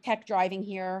high tech driving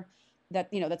here,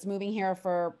 that's moving here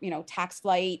for, tax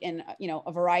flight and,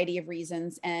 a variety of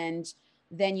reasons, and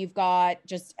Then you've got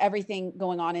just everything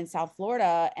going on in South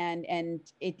Florida, and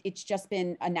it's just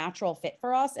been a natural fit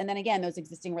for us. And then again, those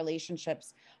existing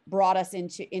relationships brought us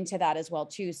into that as well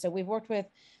too. So we've worked with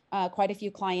quite a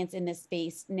few clients in this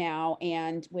space now,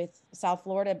 and with South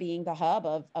Florida being the hub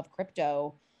of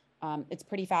crypto, it's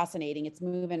pretty fascinating. It's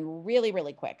moving really,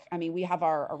 really quick. I mean, we have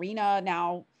our arena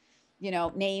now,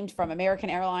 named from American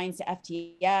Airlines to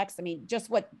FTX. I mean, just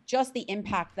the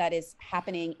impact that is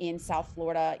happening in South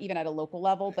Florida, even at a local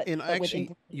level. But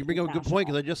actually, you bring up a good point,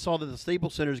 because I just saw that the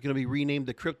Staples Center is going to be renamed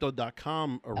the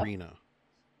Crypto.com Arena.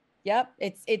 Yep.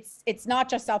 It's not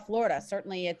just South Florida.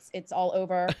 Certainly it's all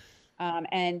over.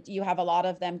 And you have a lot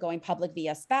of them going public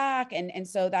via SPAC. And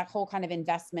so that whole kind of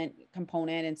investment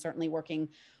component, and certainly working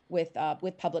with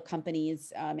public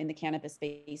companies in the cannabis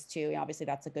space too. Obviously,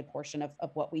 that's a good portion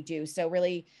of what we do. So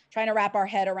really trying to wrap our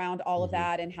head around all of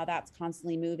that and how that's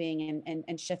constantly moving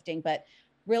and shifting, but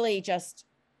really just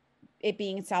it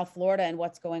being in South Florida and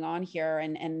what's going on here,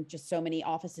 and just so many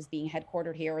offices being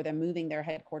headquartered here, or they're moving their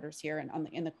headquarters here and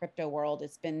in the crypto world.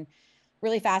 It's been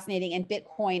really fascinating. And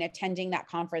Bitcoin, attending that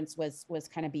conference was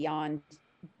kind of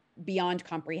beyond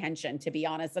comprehension, to be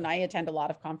honest. And I attend a lot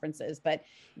of conferences, but it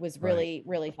was really,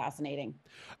 really fascinating.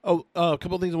 Oh, a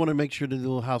couple of things I want to make sure to do a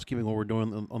little housekeeping while we're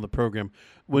doing on the program.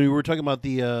 When we were talking about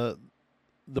the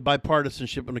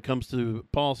bipartisanship when it comes to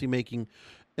policymaking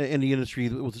in the industry,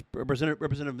 it was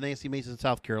Representative Nancy Mason,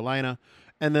 South Carolina.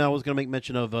 And then I was going to make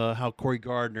mention of how Cory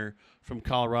Gardner from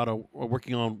Colorado are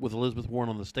working on with Elizabeth Warren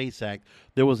on the States Act.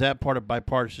 There was that part of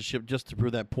bipartisanship, just to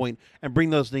prove that point and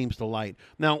bring those names to light.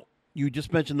 Now, you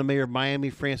just mentioned the mayor of Miami,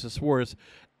 Francis Suarez,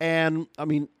 and I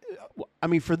mean,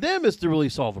 for them, it's to really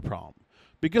solve a problem,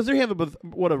 because they have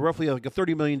roughly like a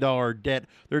 $30 million debt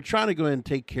they're trying to go ahead and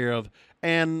take care of,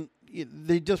 and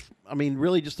they just,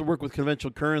 really just to work with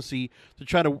conventional currency to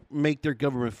try to make their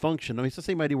government function. I mean, it's the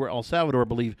same idea where El Salvador, I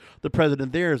believe, the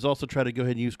president there has also tried to go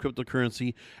ahead and use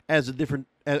cryptocurrency as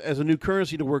a new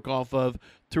currency to work off of,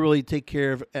 to really take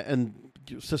care of and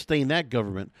sustain that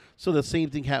government. So the same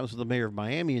thing happens with the mayor of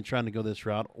Miami and trying to go this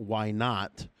route. Why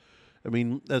not? I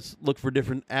mean, let's look for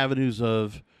different avenues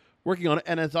of working on it.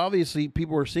 And it's obviously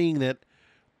people are seeing that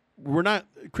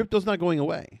crypto's not going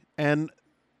away. And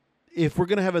if we're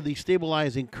going to have a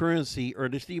destabilizing currency or a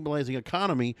destabilizing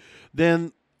economy,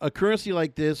 then a currency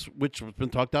like this, which has been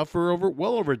talked about for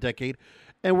well over a decade,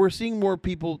 and we're seeing more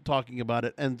people talking about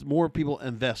it and more people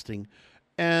investing.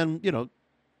 And,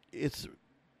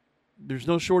 there's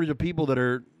no shortage of people that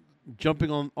are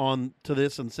jumping on to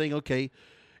this and saying, okay,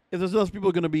 if there's enough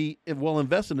people going to be well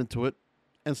invested into it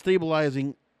and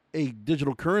stabilizing a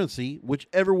digital currency, which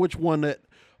one that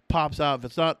pops out, if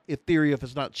it's not Ethereum, if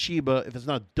it's not Shiba, if it's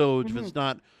not Doge, if it's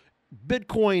not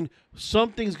Bitcoin,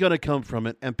 something's going to come from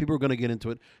it and people are going to get into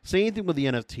it. Same thing with the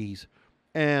NFTs.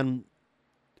 And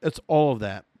it's all of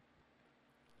that.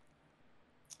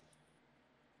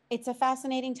 It's a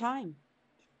fascinating time.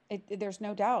 There's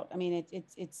no doubt. I mean,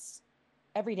 it's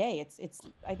every day. It's.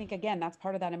 I think again, that's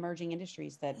part of that emerging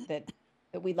industries that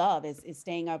we love is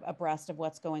staying abreast of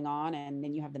what's going on. And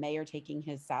then you have the mayor taking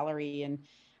his salary and,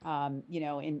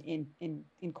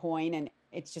 in coin, and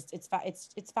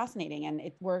it's fascinating,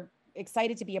 and we're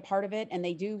excited to be a part of it. And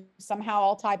they do somehow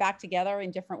all tie back together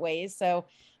in different ways. So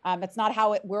it's not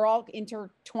how we're all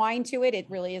intertwined to it. It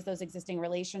really is those existing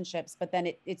relationships, but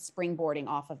then it's springboarding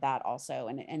off of that also,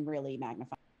 and really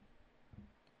magnifying.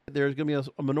 There's going to be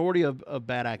a minority of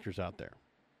bad actors out there.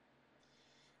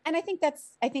 And I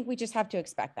think we just have to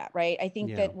expect that, right? I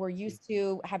think that we're used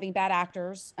to having bad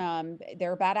actors.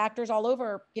 There are bad actors all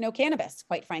over, cannabis,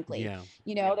 quite frankly.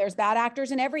 There's bad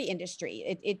actors in every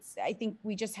industry. I think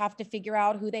we just have to figure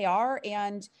out who they are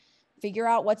and figure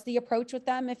out what's the approach with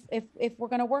them if we're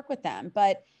going to work with them.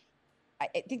 But I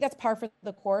think that's par for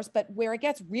the course. But where it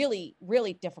gets really,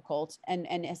 really difficult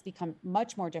and has become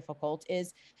much more difficult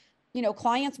is,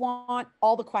 clients want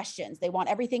all the questions. They want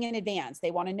everything in advance.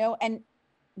 They want to know. And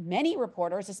many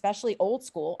reporters, especially old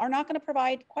school, are not going to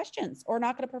provide questions or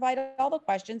not going to provide all the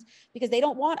questions because they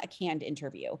don't want a canned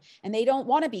interview and they don't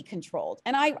want to be controlled.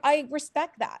 And I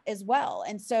respect that as well.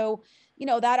 And so,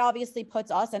 that obviously puts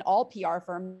us and all PR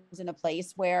firms in a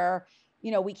place where,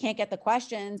 we can't get the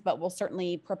questions, but we'll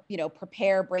certainly,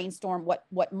 prepare, brainstorm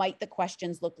what might the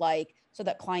questions look like so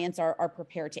that clients are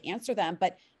prepared to answer them.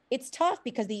 But it's tough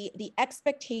because the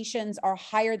expectations are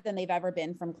higher than they've ever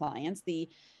been from clients.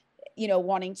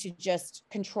 Wanting to just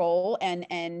control and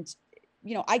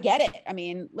I get it. I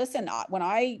mean, listen, when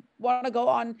I go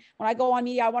on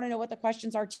media, I want to know what the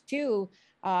questions are too.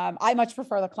 I much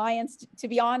prefer the clients to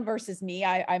be on versus me.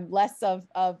 I'm less of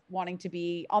wanting to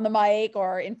be on the mic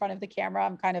or in front of the camera.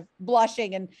 I'm kind of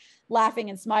blushing and laughing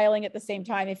and smiling at the same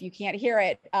time if you can't hear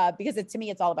it, because to me,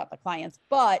 it's all about the clients.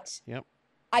 But Yep.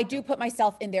 I do put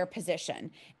myself in their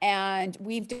position. And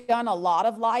we've done a lot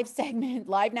of live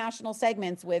national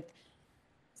segments with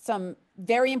some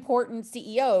very important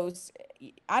CEOs.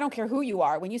 I don't care who you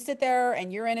are. When you sit there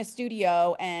and you're in a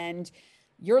studio and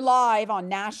you're live on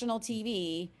national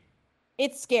TV,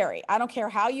 it's scary. I don't care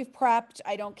how you've prepped.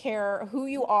 I don't care who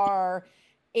you are.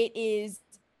 It is,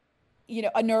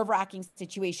 a nerve-wracking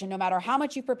situation. No matter how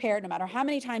much you've prepared, no matter how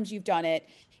many times you've done it,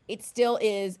 it still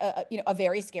is a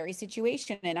very scary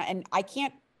situation. And I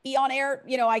can't be on air.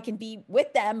 I can be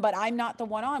with them, but I'm not the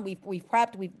one on. We've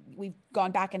prepped, we've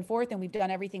gone back and forth, and we've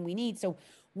done everything we need. So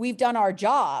we've done our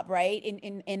job, right?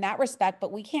 In that respect,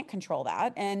 but we can't control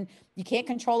that. And you can't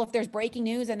control if there's breaking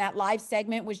news and that live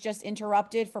segment was just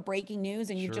interrupted for breaking news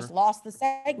and you've just lost the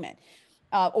segment,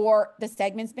 or the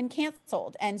segment's been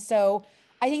canceled. And so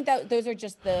I think that those are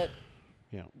just the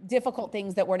difficult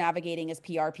things that we're navigating as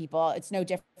PR people. It's no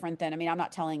different than, I'm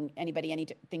not telling anybody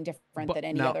anything different than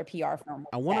any other PR firm.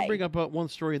 I want to bring up one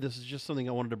story. This is just something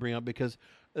I wanted to bring up because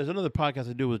there's another podcast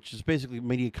I do, which is basically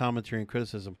media commentary and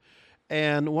criticism.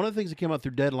 And one of the things that came out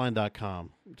through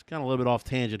Deadline.com, it's kind of a little bit off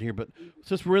tangent here, but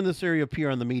since we're in this area of PR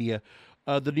in the media,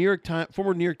 the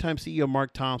former New York Times CEO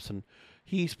Mark Thompson,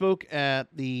 he spoke at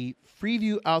the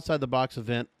Freeview Outside the Box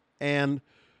event, and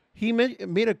he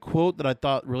made a quote that I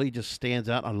thought really just stands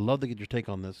out. I'd love to get your take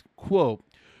on this. Quote,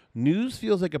 "News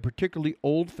feels like a particularly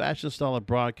old-fashioned style of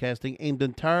broadcasting aimed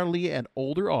entirely at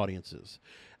older audiences.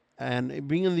 And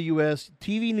being in the U.S.,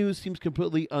 TV news seems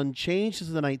completely unchanged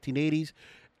since the 1980s.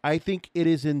 I think it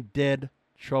is in dead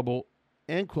trouble,"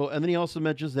 end quote. And then he also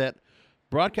mentions that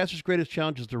broadcasters' greatest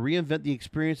challenge is to reinvent the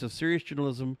experience of serious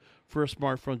journalism for a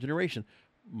smartphone generation.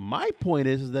 My point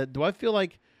is that do I feel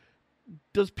like,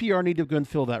 does PR need to go and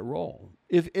fill that role?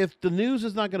 If the news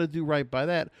is not going to do right by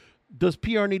that, does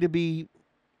PR need to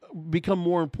become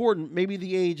more important? Maybe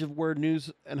the age of where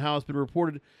news and how it's been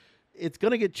reported, it's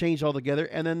going to get changed altogether,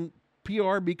 and then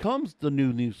PR becomes the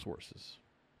new news sources.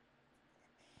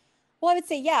 Well, I would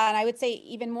say, yeah. And I would say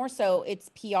even more so, it's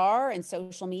PR and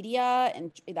social media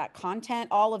and that content,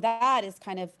 all of that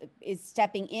is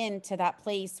stepping into that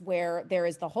place where there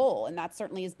is the hole. And that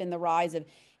certainly has been the rise of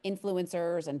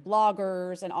influencers and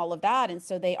bloggers and all of that. And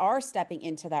so they are stepping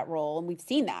into that role, and we've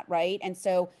seen that, right? And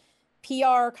so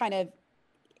PR kind of,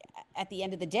 at the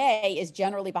end of the day, is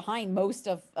generally behind most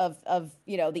of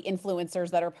the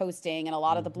influencers that are posting and a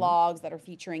lot of the blogs that are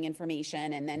featuring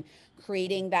information, and then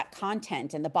creating that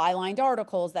content and the bylined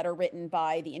articles that are written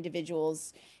by the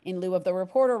individuals in lieu of the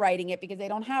reporter writing it because they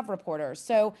don't have reporters.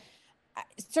 So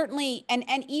certainly, and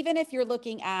even if you're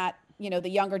looking at, the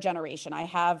younger generation, I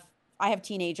have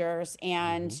teenagers,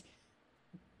 and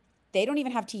they don't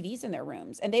even have TVs in their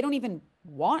rooms, and they don't even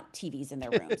want TVs in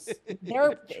their rooms.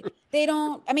 They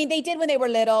don't, they did when they were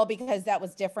little because that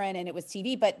was different and it was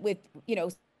TV, but with,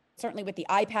 certainly with the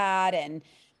iPad and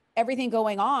everything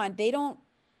going on, they don't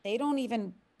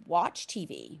even watch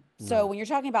TV. No. So when you're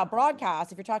talking about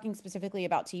broadcast, if you're talking specifically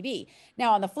about TV,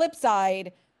 now on the flip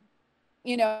side,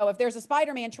 if there's a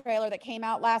Spider-Man trailer that came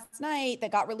out last night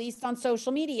that got released on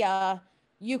social media,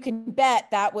 you can bet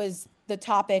that was the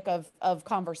topic of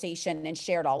conversation and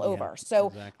shared all over. So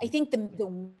exactly. I think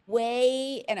the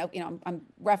way, and I'm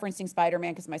referencing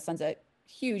Spider-Man because my son's a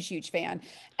huge fan,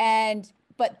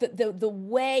 but the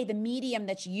way, the medium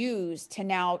that's used to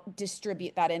now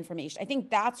distribute that information, I think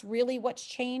that's really what's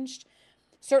changed.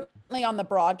 Certainly on the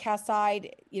broadcast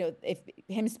side, if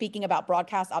him speaking about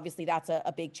broadcast, obviously that's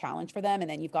a big challenge for them. And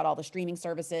then you've got all the streaming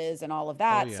services and all of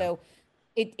that. Oh, yeah. So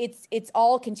it's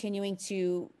all continuing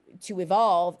to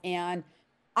evolve. And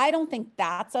I don't think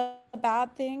that's a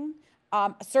bad thing.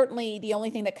 Certainly the only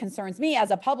thing that concerns me as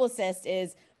a publicist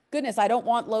is, goodness, I don't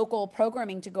want local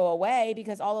programming to go away,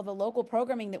 because all of the local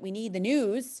programming that we need, the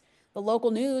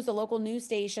local news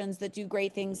stations that do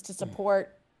great things to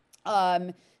support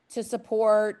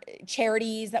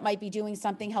charities that might be doing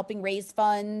something, helping raise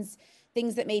funds,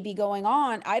 things that may be going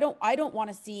on. I don't want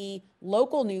to see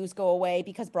local news go away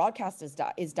because broadcast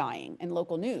is dying in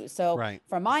local news. So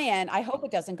From my end, I hope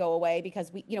it doesn't go away,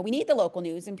 because we need the local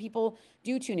news, and people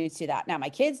do tune into that. Now, my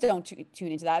kids don't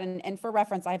tune into that. And for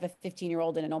reference, I have a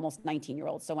 15-year-old and an almost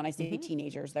 19-year-old. So when I say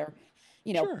teenagers, they're,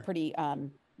 pretty,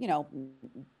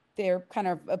 they're kind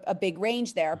of a big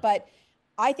range there, but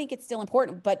I think it's still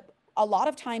important. But a lot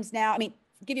of times now,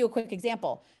 give you a quick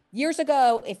example. Years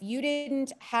ago, if you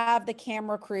didn't have the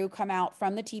camera crew come out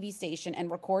from the TV station and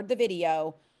record the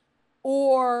video,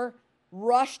 or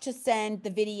rush to send the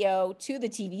video to the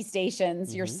TV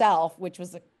stations yourself, which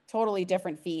was a totally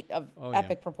different feat of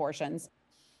epic proportions.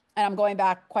 And I'm going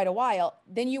back quite a while,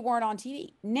 then you weren't on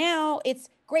TV. Now it's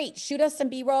great. Shoot us some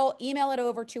B-roll, email it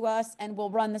over to us, and we'll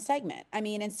run the segment. I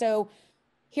mean, and so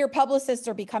here publicists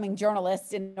are becoming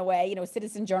journalists in a way,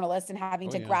 citizen journalists, and having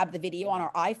to grab the video on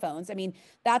our iPhones. I mean,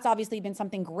 that's obviously been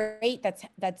something great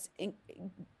that's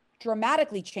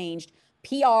dramatically changed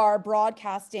PR,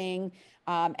 broadcasting,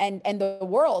 and the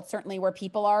world, certainly, where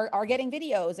people are getting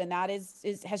videos, and that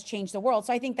has changed the world.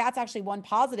 So I think that's actually one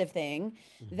positive thing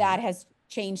that has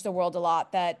changed the world a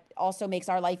lot, that also makes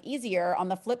our life easier. On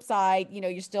the flip side,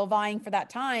 you're still vying for that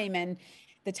time, and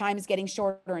the time is getting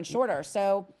shorter and shorter.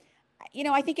 So,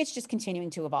 I think it's just continuing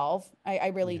to evolve. I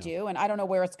really do. And I don't know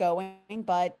where it's going,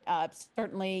 but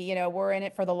certainly, we're in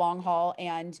it for the long haul.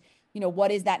 And,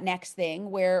 what is that next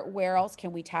thing? Where else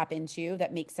can we tap into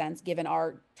that makes sense given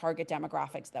our target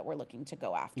demographics that we're looking to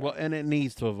go after? Well, and it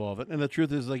needs to evolve. And the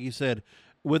truth is, like you said,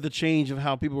 with the change of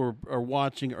how people are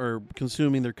watching or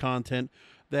consuming their content,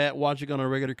 that watching on a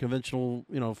regular conventional,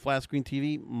 flat screen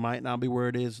TV might not be where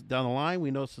it is down the line.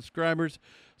 We know subscribers,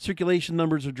 circulation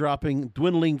numbers are dropping,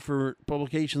 dwindling for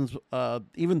publications.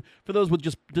 Even for those with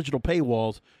just digital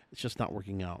paywalls, it's just not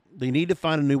working out. They need to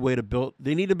find a new way to build.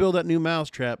 They need to build that new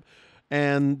mousetrap,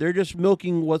 and they're just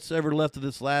milking what's ever left of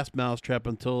this last mousetrap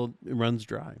until it runs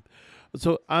dry.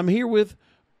 So I'm here with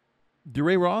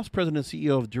DeRay Ross, President and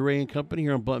CEO of DeRay & Company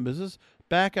here on Blunt Business.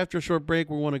 Back after a short break,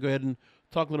 we want to go ahead and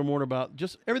talk a little more about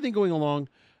just everything going along,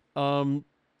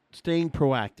 staying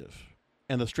proactive,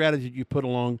 and the strategy you put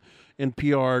along in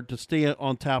PR to stay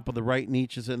on top of the right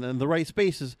niches and the right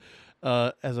spaces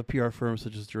as a PR firm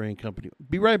such as DeRay & Company.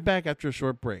 Be right back after a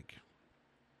short break.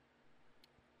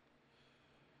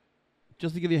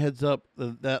 Just to give you a heads up,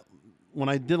 that when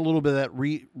I did a little bit of that,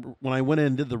 when I went in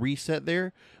and did the reset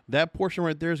there, that portion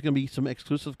right there is going to be some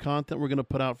exclusive content we're going to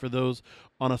put out for those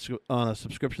on a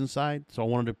subscription side. So I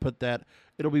wanted to put that.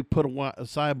 It'll be put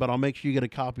aside, but I'll make sure you get a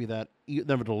copy of that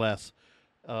nevertheless,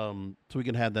 so we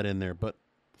can have that in there. But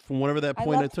from whatever that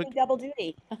point I took double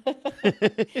duty.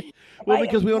 Well,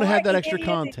 because we want to have that extra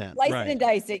content. Slice it and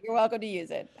dice it. You're welcome to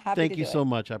use it. Thank you so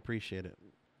much. I appreciate it.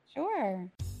 Sure.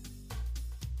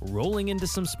 Rolling into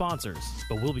some sponsors,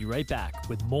 but we'll be right back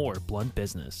with more Blunt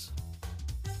Business.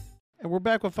 And we're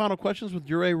back with final questions with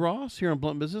DeRay Ross here on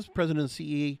Blunt Business, President and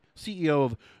CEO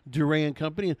of DeRay &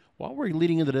 Company. And while we're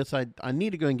leading into this, I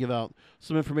need to go and give out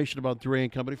some information about DeRay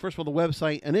 & Company. First of all, the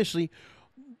website initially,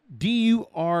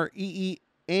 DUREE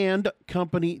and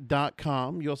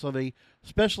company.com. You also have a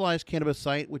specialized cannabis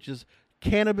site, which is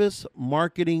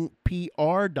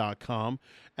cannabismarketingpr.com.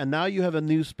 And now you have a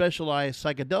new specialized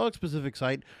psychedelic-specific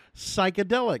site,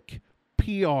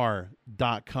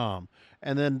 psychedelicpr.com.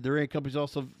 And then DeRay & Company's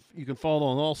also, you can follow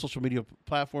on all social media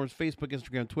platforms, Facebook,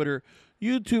 Instagram, Twitter,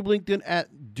 YouTube, LinkedIn,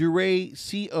 at DeRay,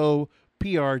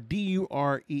 C-O-P-R,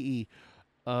 D-U-R-E-E.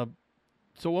 So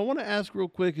I want to ask real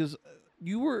quick is,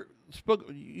 you spoke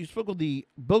with the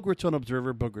Boca Raton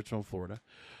Observer, Boca Raton, Florida,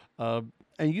 and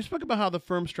you spoke about how the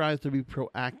firm strives to be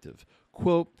proactive.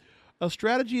 Quote, "A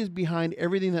strategy is behind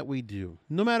everything that we do.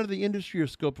 No matter the industry or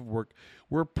scope of work,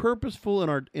 we're purposeful in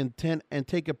our intent and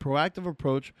take a proactive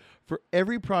approach for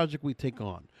every project we take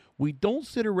on. We don't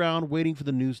sit around waiting for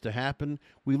the news to happen.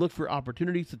 We look for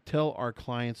opportunities to tell our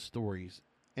clients' stories."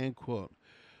 End quote.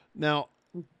 Now,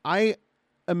 I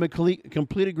am a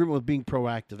complete agreement with being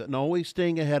proactive and always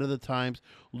staying ahead of the times,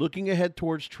 looking ahead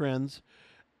towards trends.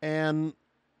 And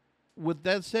with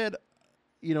that said,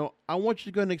 I want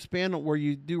you to go and expand on where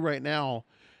you do right now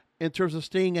in terms of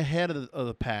staying ahead of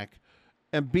the pack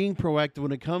and being proactive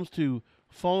when it comes to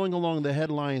following along the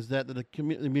headlines that the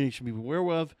community should be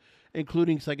aware of,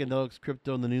 including psychedelics,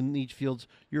 crypto, and the new niche fields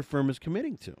your firm is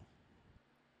committing to.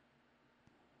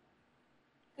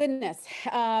 Goodness.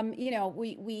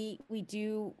 We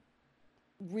do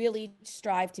really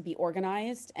strive to be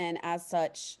organized, and as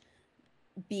such,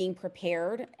 being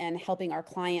prepared and helping our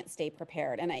clients stay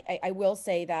prepared. And I will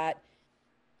say that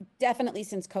definitely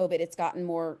since COVID, it's gotten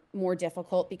more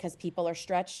difficult because people are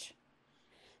stretched.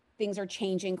 Things are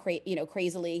changing,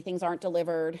 crazily. Things aren't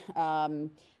delivered.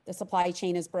 The supply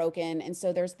chain is broken. And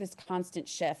so there's this constant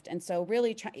shift. And so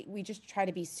really we just try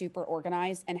to be super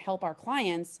organized and help our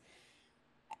clients.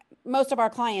 Most of our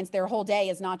clients, their whole day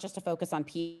is not just to focus on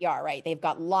PR, right? They've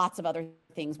got lots of other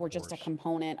things. We're just a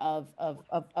component of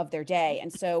their day.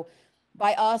 And so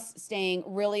by us staying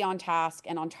really on task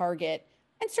and on target,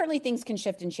 and certainly things can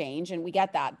shift and change, and we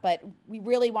get that, but we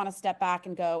really want to step back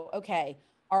and go, okay,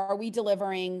 are we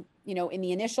delivering, in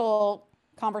the initial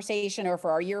conversation or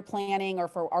for our year planning or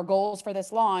for our goals for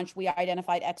this launch, we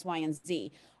identified X, Y, and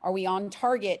Z. Are we on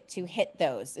target to hit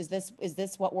those? Is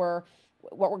this what we're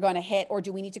going to hit, or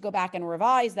do we need to go back and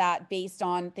revise that based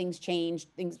on things change?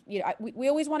 We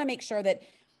always want to make sure that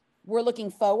we're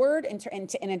looking forward and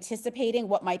anticipating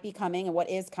what might be coming and what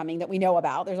is coming that we know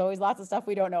about. There's always lots of stuff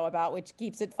we don't know about, which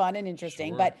keeps it fun and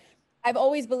interesting. Sure. But I've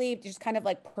always believed just kind of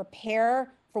like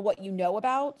prepare for what you know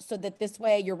about, so that this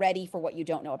way you're ready for what you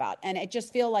don't know about. And I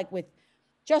just feel like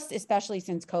especially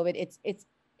since COVID,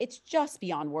 it's just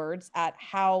beyond words at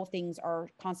how things are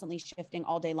constantly shifting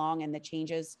all day long, and the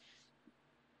changes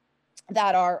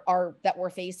that we're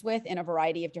faced with in a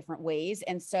variety of different ways.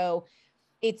 And so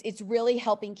it's really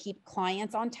helping keep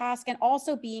clients on task and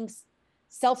also being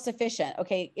self-sufficient.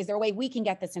 Okay, is there a way we can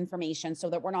get this information so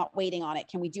that we're not waiting on it?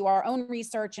 Can we do our own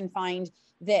research and find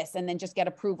this and then just get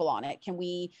approval on it? Can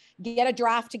we get a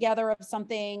draft together of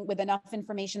something with enough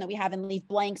information that we have and leave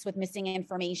blanks with missing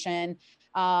information?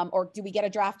 Or do we get a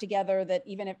draft together that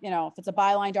even if it's a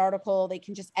bylined article, they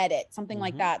can just edit something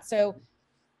like that? So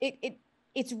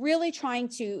it's really trying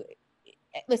to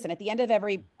listen. At the end of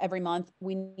every month,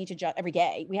 we need to every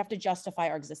day we have to justify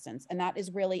our existence, and that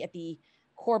is really at the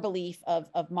core belief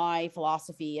of my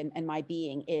philosophy and my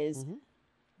being is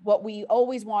what we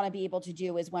always want to be able to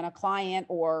do is when a client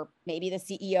or maybe the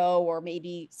CEO or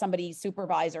maybe somebody's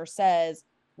supervisor says,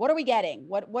 what are we getting?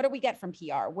 What do we get from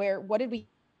PR? What did we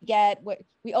get?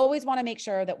 We always want to make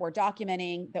sure that we're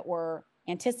documenting, that we're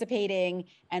anticipating,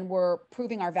 and we're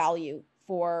proving our value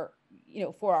for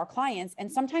our clients.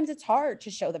 And sometimes it's hard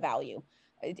to show the value.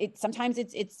 Sometimes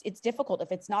it's difficult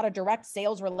if it's not a direct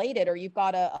sales related, or you've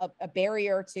got a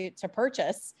barrier to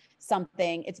purchase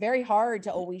something. It's very hard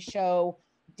to always show,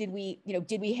 did we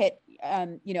hit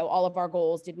all of our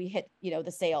goals? Did we hit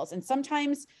the sales? And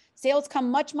sometimes sales come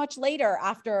much later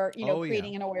after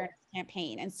creating an awareness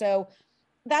campaign. And so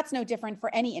that's no different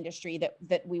for any industry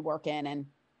that we work in.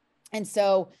 And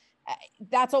so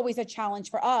that's always a challenge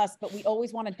for us, but we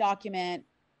always want to document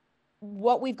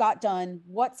what we've got done,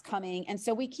 what's coming. And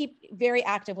so we keep very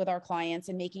active with our clients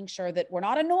and making sure that we're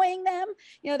not annoying them.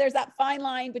 There's that fine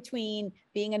line between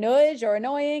being a nudge or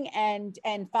annoying and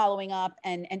following up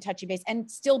and touching base and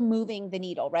still moving the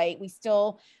needle, right? We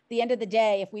still, at the end of the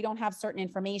day, if we don't have certain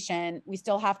information, we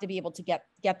still have to be able to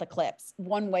get the clips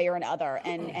one way or another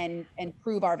and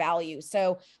prove our value.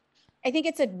 So I think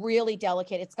it's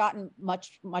it's gotten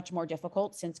much more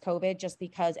difficult since COVID, just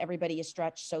because everybody is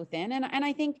stretched so thin. And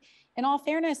I think, in all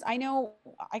fairness, I know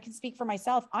I can speak for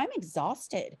myself. I'm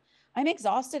exhausted.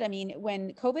 I mean,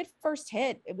 when COVID first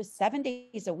hit, it was 7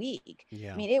 days a week.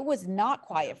 Yeah. I mean, it was not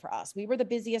quiet for us. We were the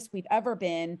busiest we've ever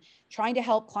been, trying to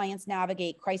help clients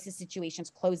navigate crisis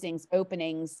situations, closings,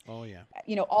 openings,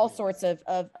 all sorts of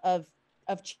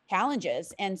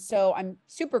challenges. And so I'm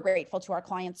super grateful to our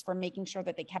clients for making sure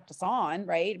that they kept us on,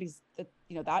 right? Because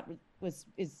that is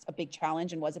a big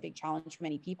challenge and was a big challenge for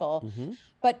many people,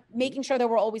 but making sure that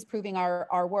we're always proving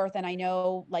our worth. And I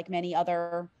know, like many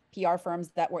other PR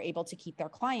firms that were able to keep their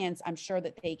clients, I'm sure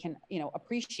that they can,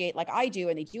 appreciate, like I do,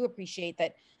 and they do appreciate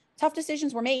that tough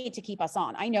decisions were made to keep us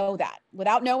on. I know that.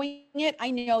 Without knowing it,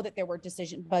 I know that there were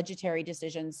budgetary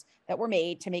decisions that were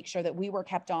made to make sure that we were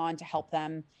kept on to help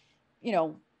them,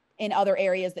 in other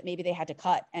areas that maybe they had to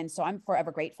cut. And so I'm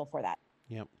forever grateful for that.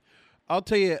 Yep. I'll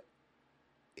tell you,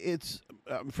 it's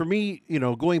for me,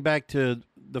 going back to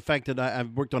the fact that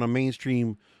I've worked on a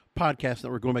mainstream podcast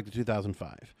network going back to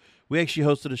 2005. We actually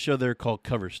hosted a show there called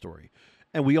Cover Story.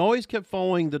 And we always kept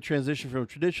following the transition from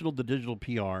traditional to digital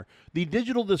PR. The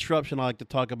digital disruption, I like to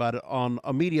talk about it on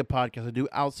a media podcast I do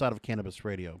outside of Cannabis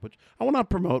Radio, which I will not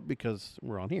promote because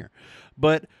we're on here.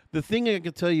 But the thing I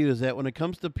can tell you is that when it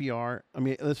comes to PR, I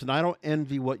mean, listen, I don't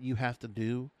envy what you have to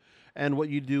do and what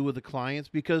you do with the clients,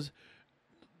 because,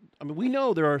 I mean, we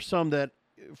know there are some that,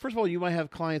 first of all, you might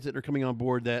have clients that are coming on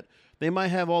board that they might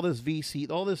have all this VC,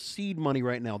 all this seed money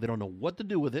right now. They don't know what to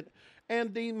do with it.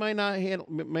 And they may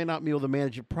not be able to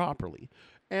manage it properly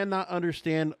and not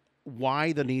understand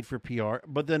why the need for PR.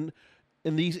 But then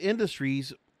in these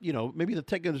industries, maybe the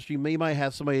tech industry might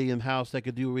have somebody in-house that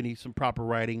could do some proper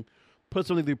writing, put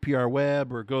something through PR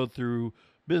Web or go through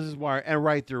Business Wire and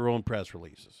write their own press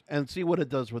releases and see what it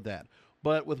does with that.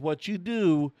 But with what you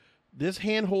do, this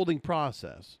hand-holding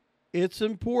process, it's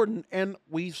important. And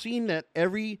we've seen that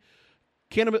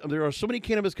there are so many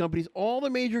cannabis companies, all the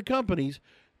major companies,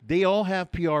 they all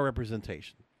have PR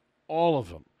representation, all of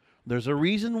them. There's a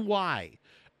reason why.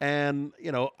 And,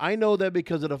 I know that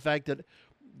because of the fact that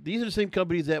these are the same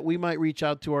companies that we might reach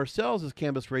out to ourselves as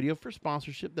Cannabis Radio for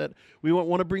sponsorship that we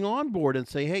want to bring on board and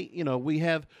say, hey, we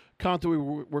have content we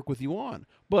work with you on.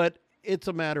 But it's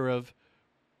a matter of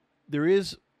there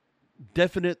is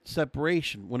definite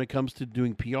separation when it comes to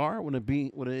doing PR, when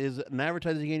it is an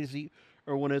advertising agency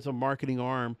or when it's a marketing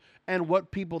arm, and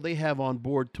what people they have on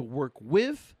board to work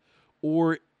with,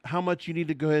 or how much you need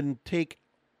to go ahead and take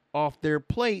off their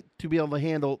plate to be able to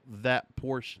handle that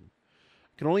portion.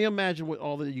 I can only imagine what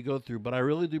all that you go through, but I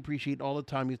really do appreciate all the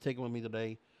time you've taken with me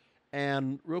today.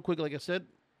 And real quick, like I said,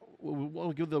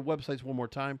 we'll give the websites one more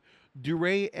time.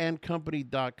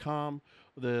 DuRay&Company.com.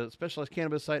 The specialized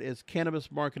cannabis site is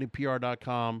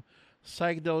CannabisMarketingPR.com.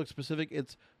 Psychedelic specific,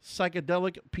 it's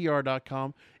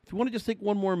PsychedelicPR.com. If you want to just take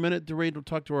one more minute, DuRay, to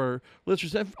talk to our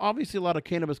listeners. Obviously, a lot of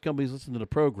cannabis companies listen to the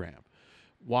program.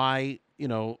 Why,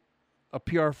 a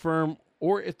PR firm,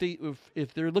 or if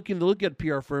they're looking to look at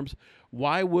PR firms,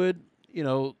 why would,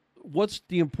 what's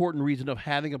the important reason of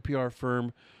having a PR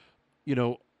firm,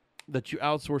 that you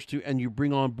outsource to and you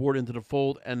bring on board into the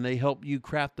fold, and they help you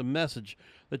craft the message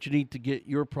that you need to get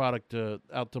your product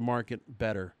out to market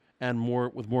better and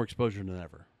with more exposure than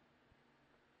ever?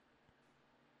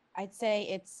 I'd say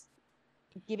it's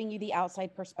giving you the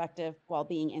outside perspective while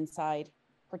being inside,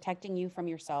 protecting you from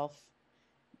yourself,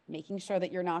 making sure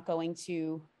that you're not going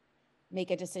to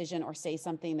make a decision or say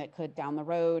something that could down the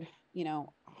road,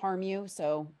 harm you.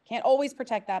 So can't always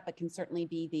protect that, but can certainly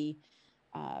be the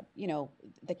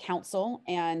counsel.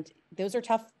 And those are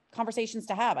tough conversations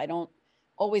to have. I don't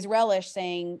always relish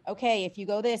saying, okay, if you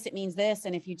go this, it means this.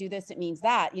 And if you do this, it means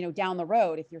that, down the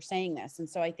road, if you're saying this. And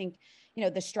so I think,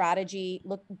 the strategy,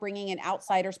 bringing an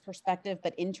outsider's perspective,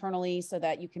 but internally, so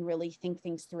that you can really think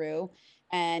things through,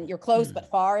 and you're close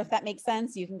but far, if that makes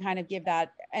sense. You can kind of give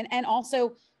that, and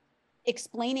also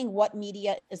explaining what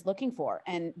media is looking for,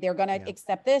 and they're going to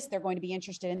accept this. They're going to be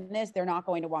interested in this. They're not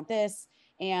going to want this.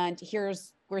 And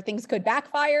here's where things could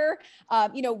backfire,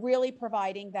 really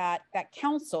providing that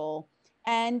counsel.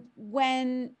 And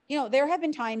when, there have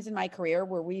been times in my career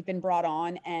where we've been brought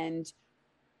on and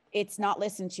it's not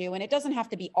listened to, and it doesn't have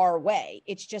to be our way.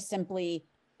 It's just simply,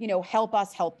 help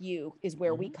us help you is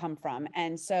where we come from.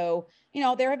 And so,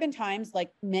 there have been times,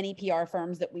 like many PR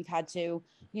firms, that we've had to,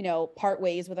 part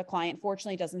ways with a client.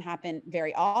 Fortunately, it doesn't happen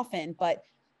very often, but,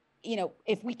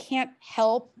 if we can't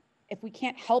help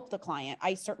the client,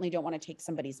 I certainly don't want to take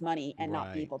somebody's money and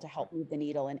not be able to help move the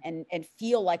needle and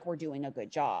feel like we're doing a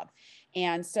good job.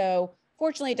 And so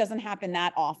fortunately, it doesn't happen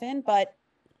that often, but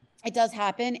it does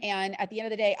happen. And at the end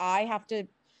of the day, I have to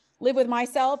live with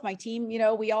myself, my team,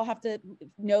 we all have to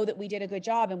know that we did a good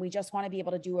job, and we just want to be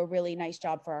able to do a really nice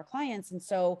job for our clients. And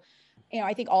so,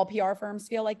 I think all PR firms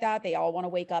feel like that. They all want to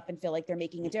wake up and feel like they're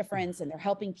making a difference and they're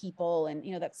helping people. And,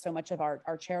 that's so much of our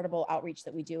charitable outreach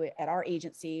that we do at our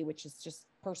agency, which is just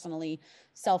personally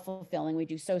self-fulfilling. We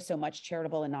do so much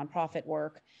charitable and nonprofit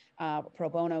work, pro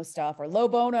bono stuff, or low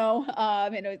bono.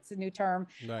 It's a new term.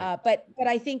 Right. But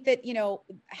I think that,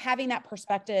 having that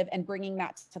perspective and bringing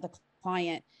that to the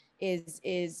client is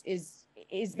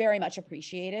very much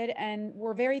appreciated. And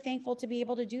we're very thankful to be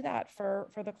able to do that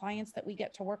for the clients that we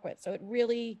get to work with. So it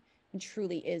really and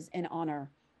truly is an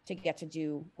honor to get to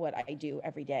do what I do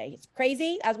every day. It's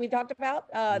crazy, as we've talked about.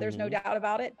 There's no doubt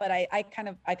about it, but I kind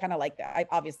of like that. I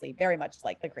obviously very much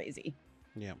like the crazy.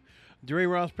 Yeah. DuRay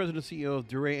Ross, President and CEO of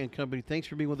DuRay & Company. Thanks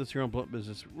for being with us here on Blunt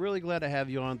Business. Really glad to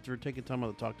have you on, for taking time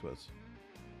out to talk to us.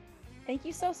 Thank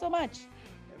you so much.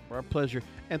 Our pleasure.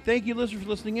 And thank you, listeners, for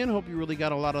listening in. Hope you really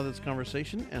got a lot out of this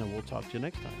conversation, and we'll talk to you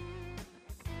next time.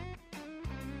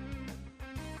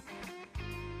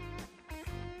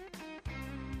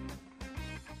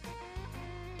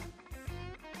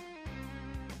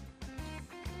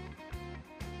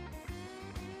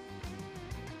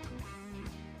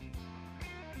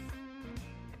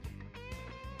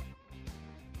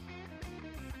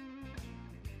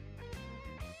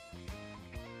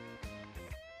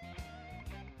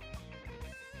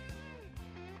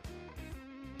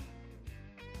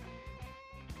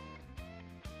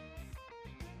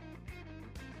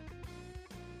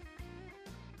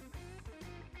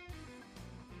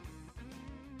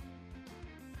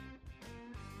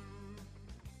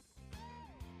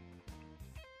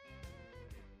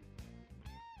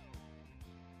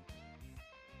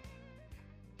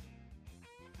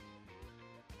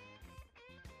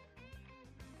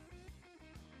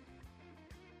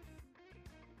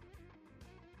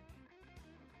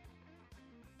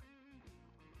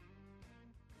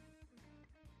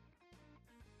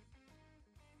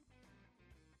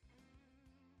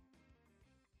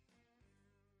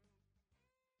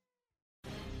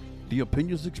 The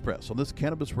opinions expressed on this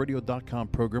CannabisRadio.com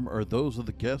program are those of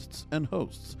the guests and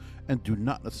hosts and do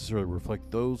not necessarily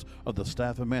reflect those of the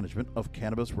staff and management of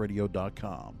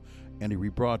CannabisRadio.com. Any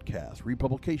rebroadcast,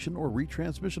 republication, or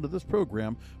retransmission of this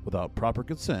program without proper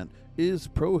consent is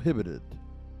prohibited.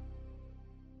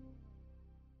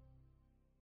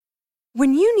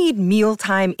 When you need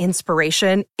mealtime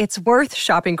inspiration, it's worth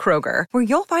shopping Kroger, where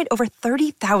you'll find over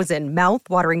 30,000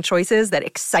 mouth-watering choices that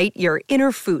excite your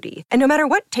inner foodie. And no matter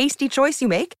what tasty choice you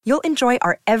make, you'll enjoy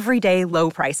our everyday low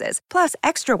prices, plus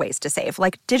extra ways to save,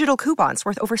 like digital coupons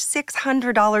worth over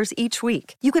 $600 each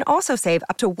week. You can also save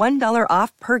up to $1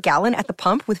 off per gallon at the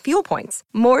pump with fuel points.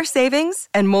 More savings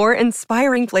and more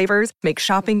inspiring flavors make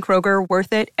shopping Kroger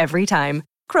worth it every time.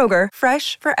 Kroger,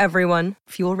 fresh for everyone.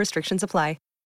 Fuel restrictions apply.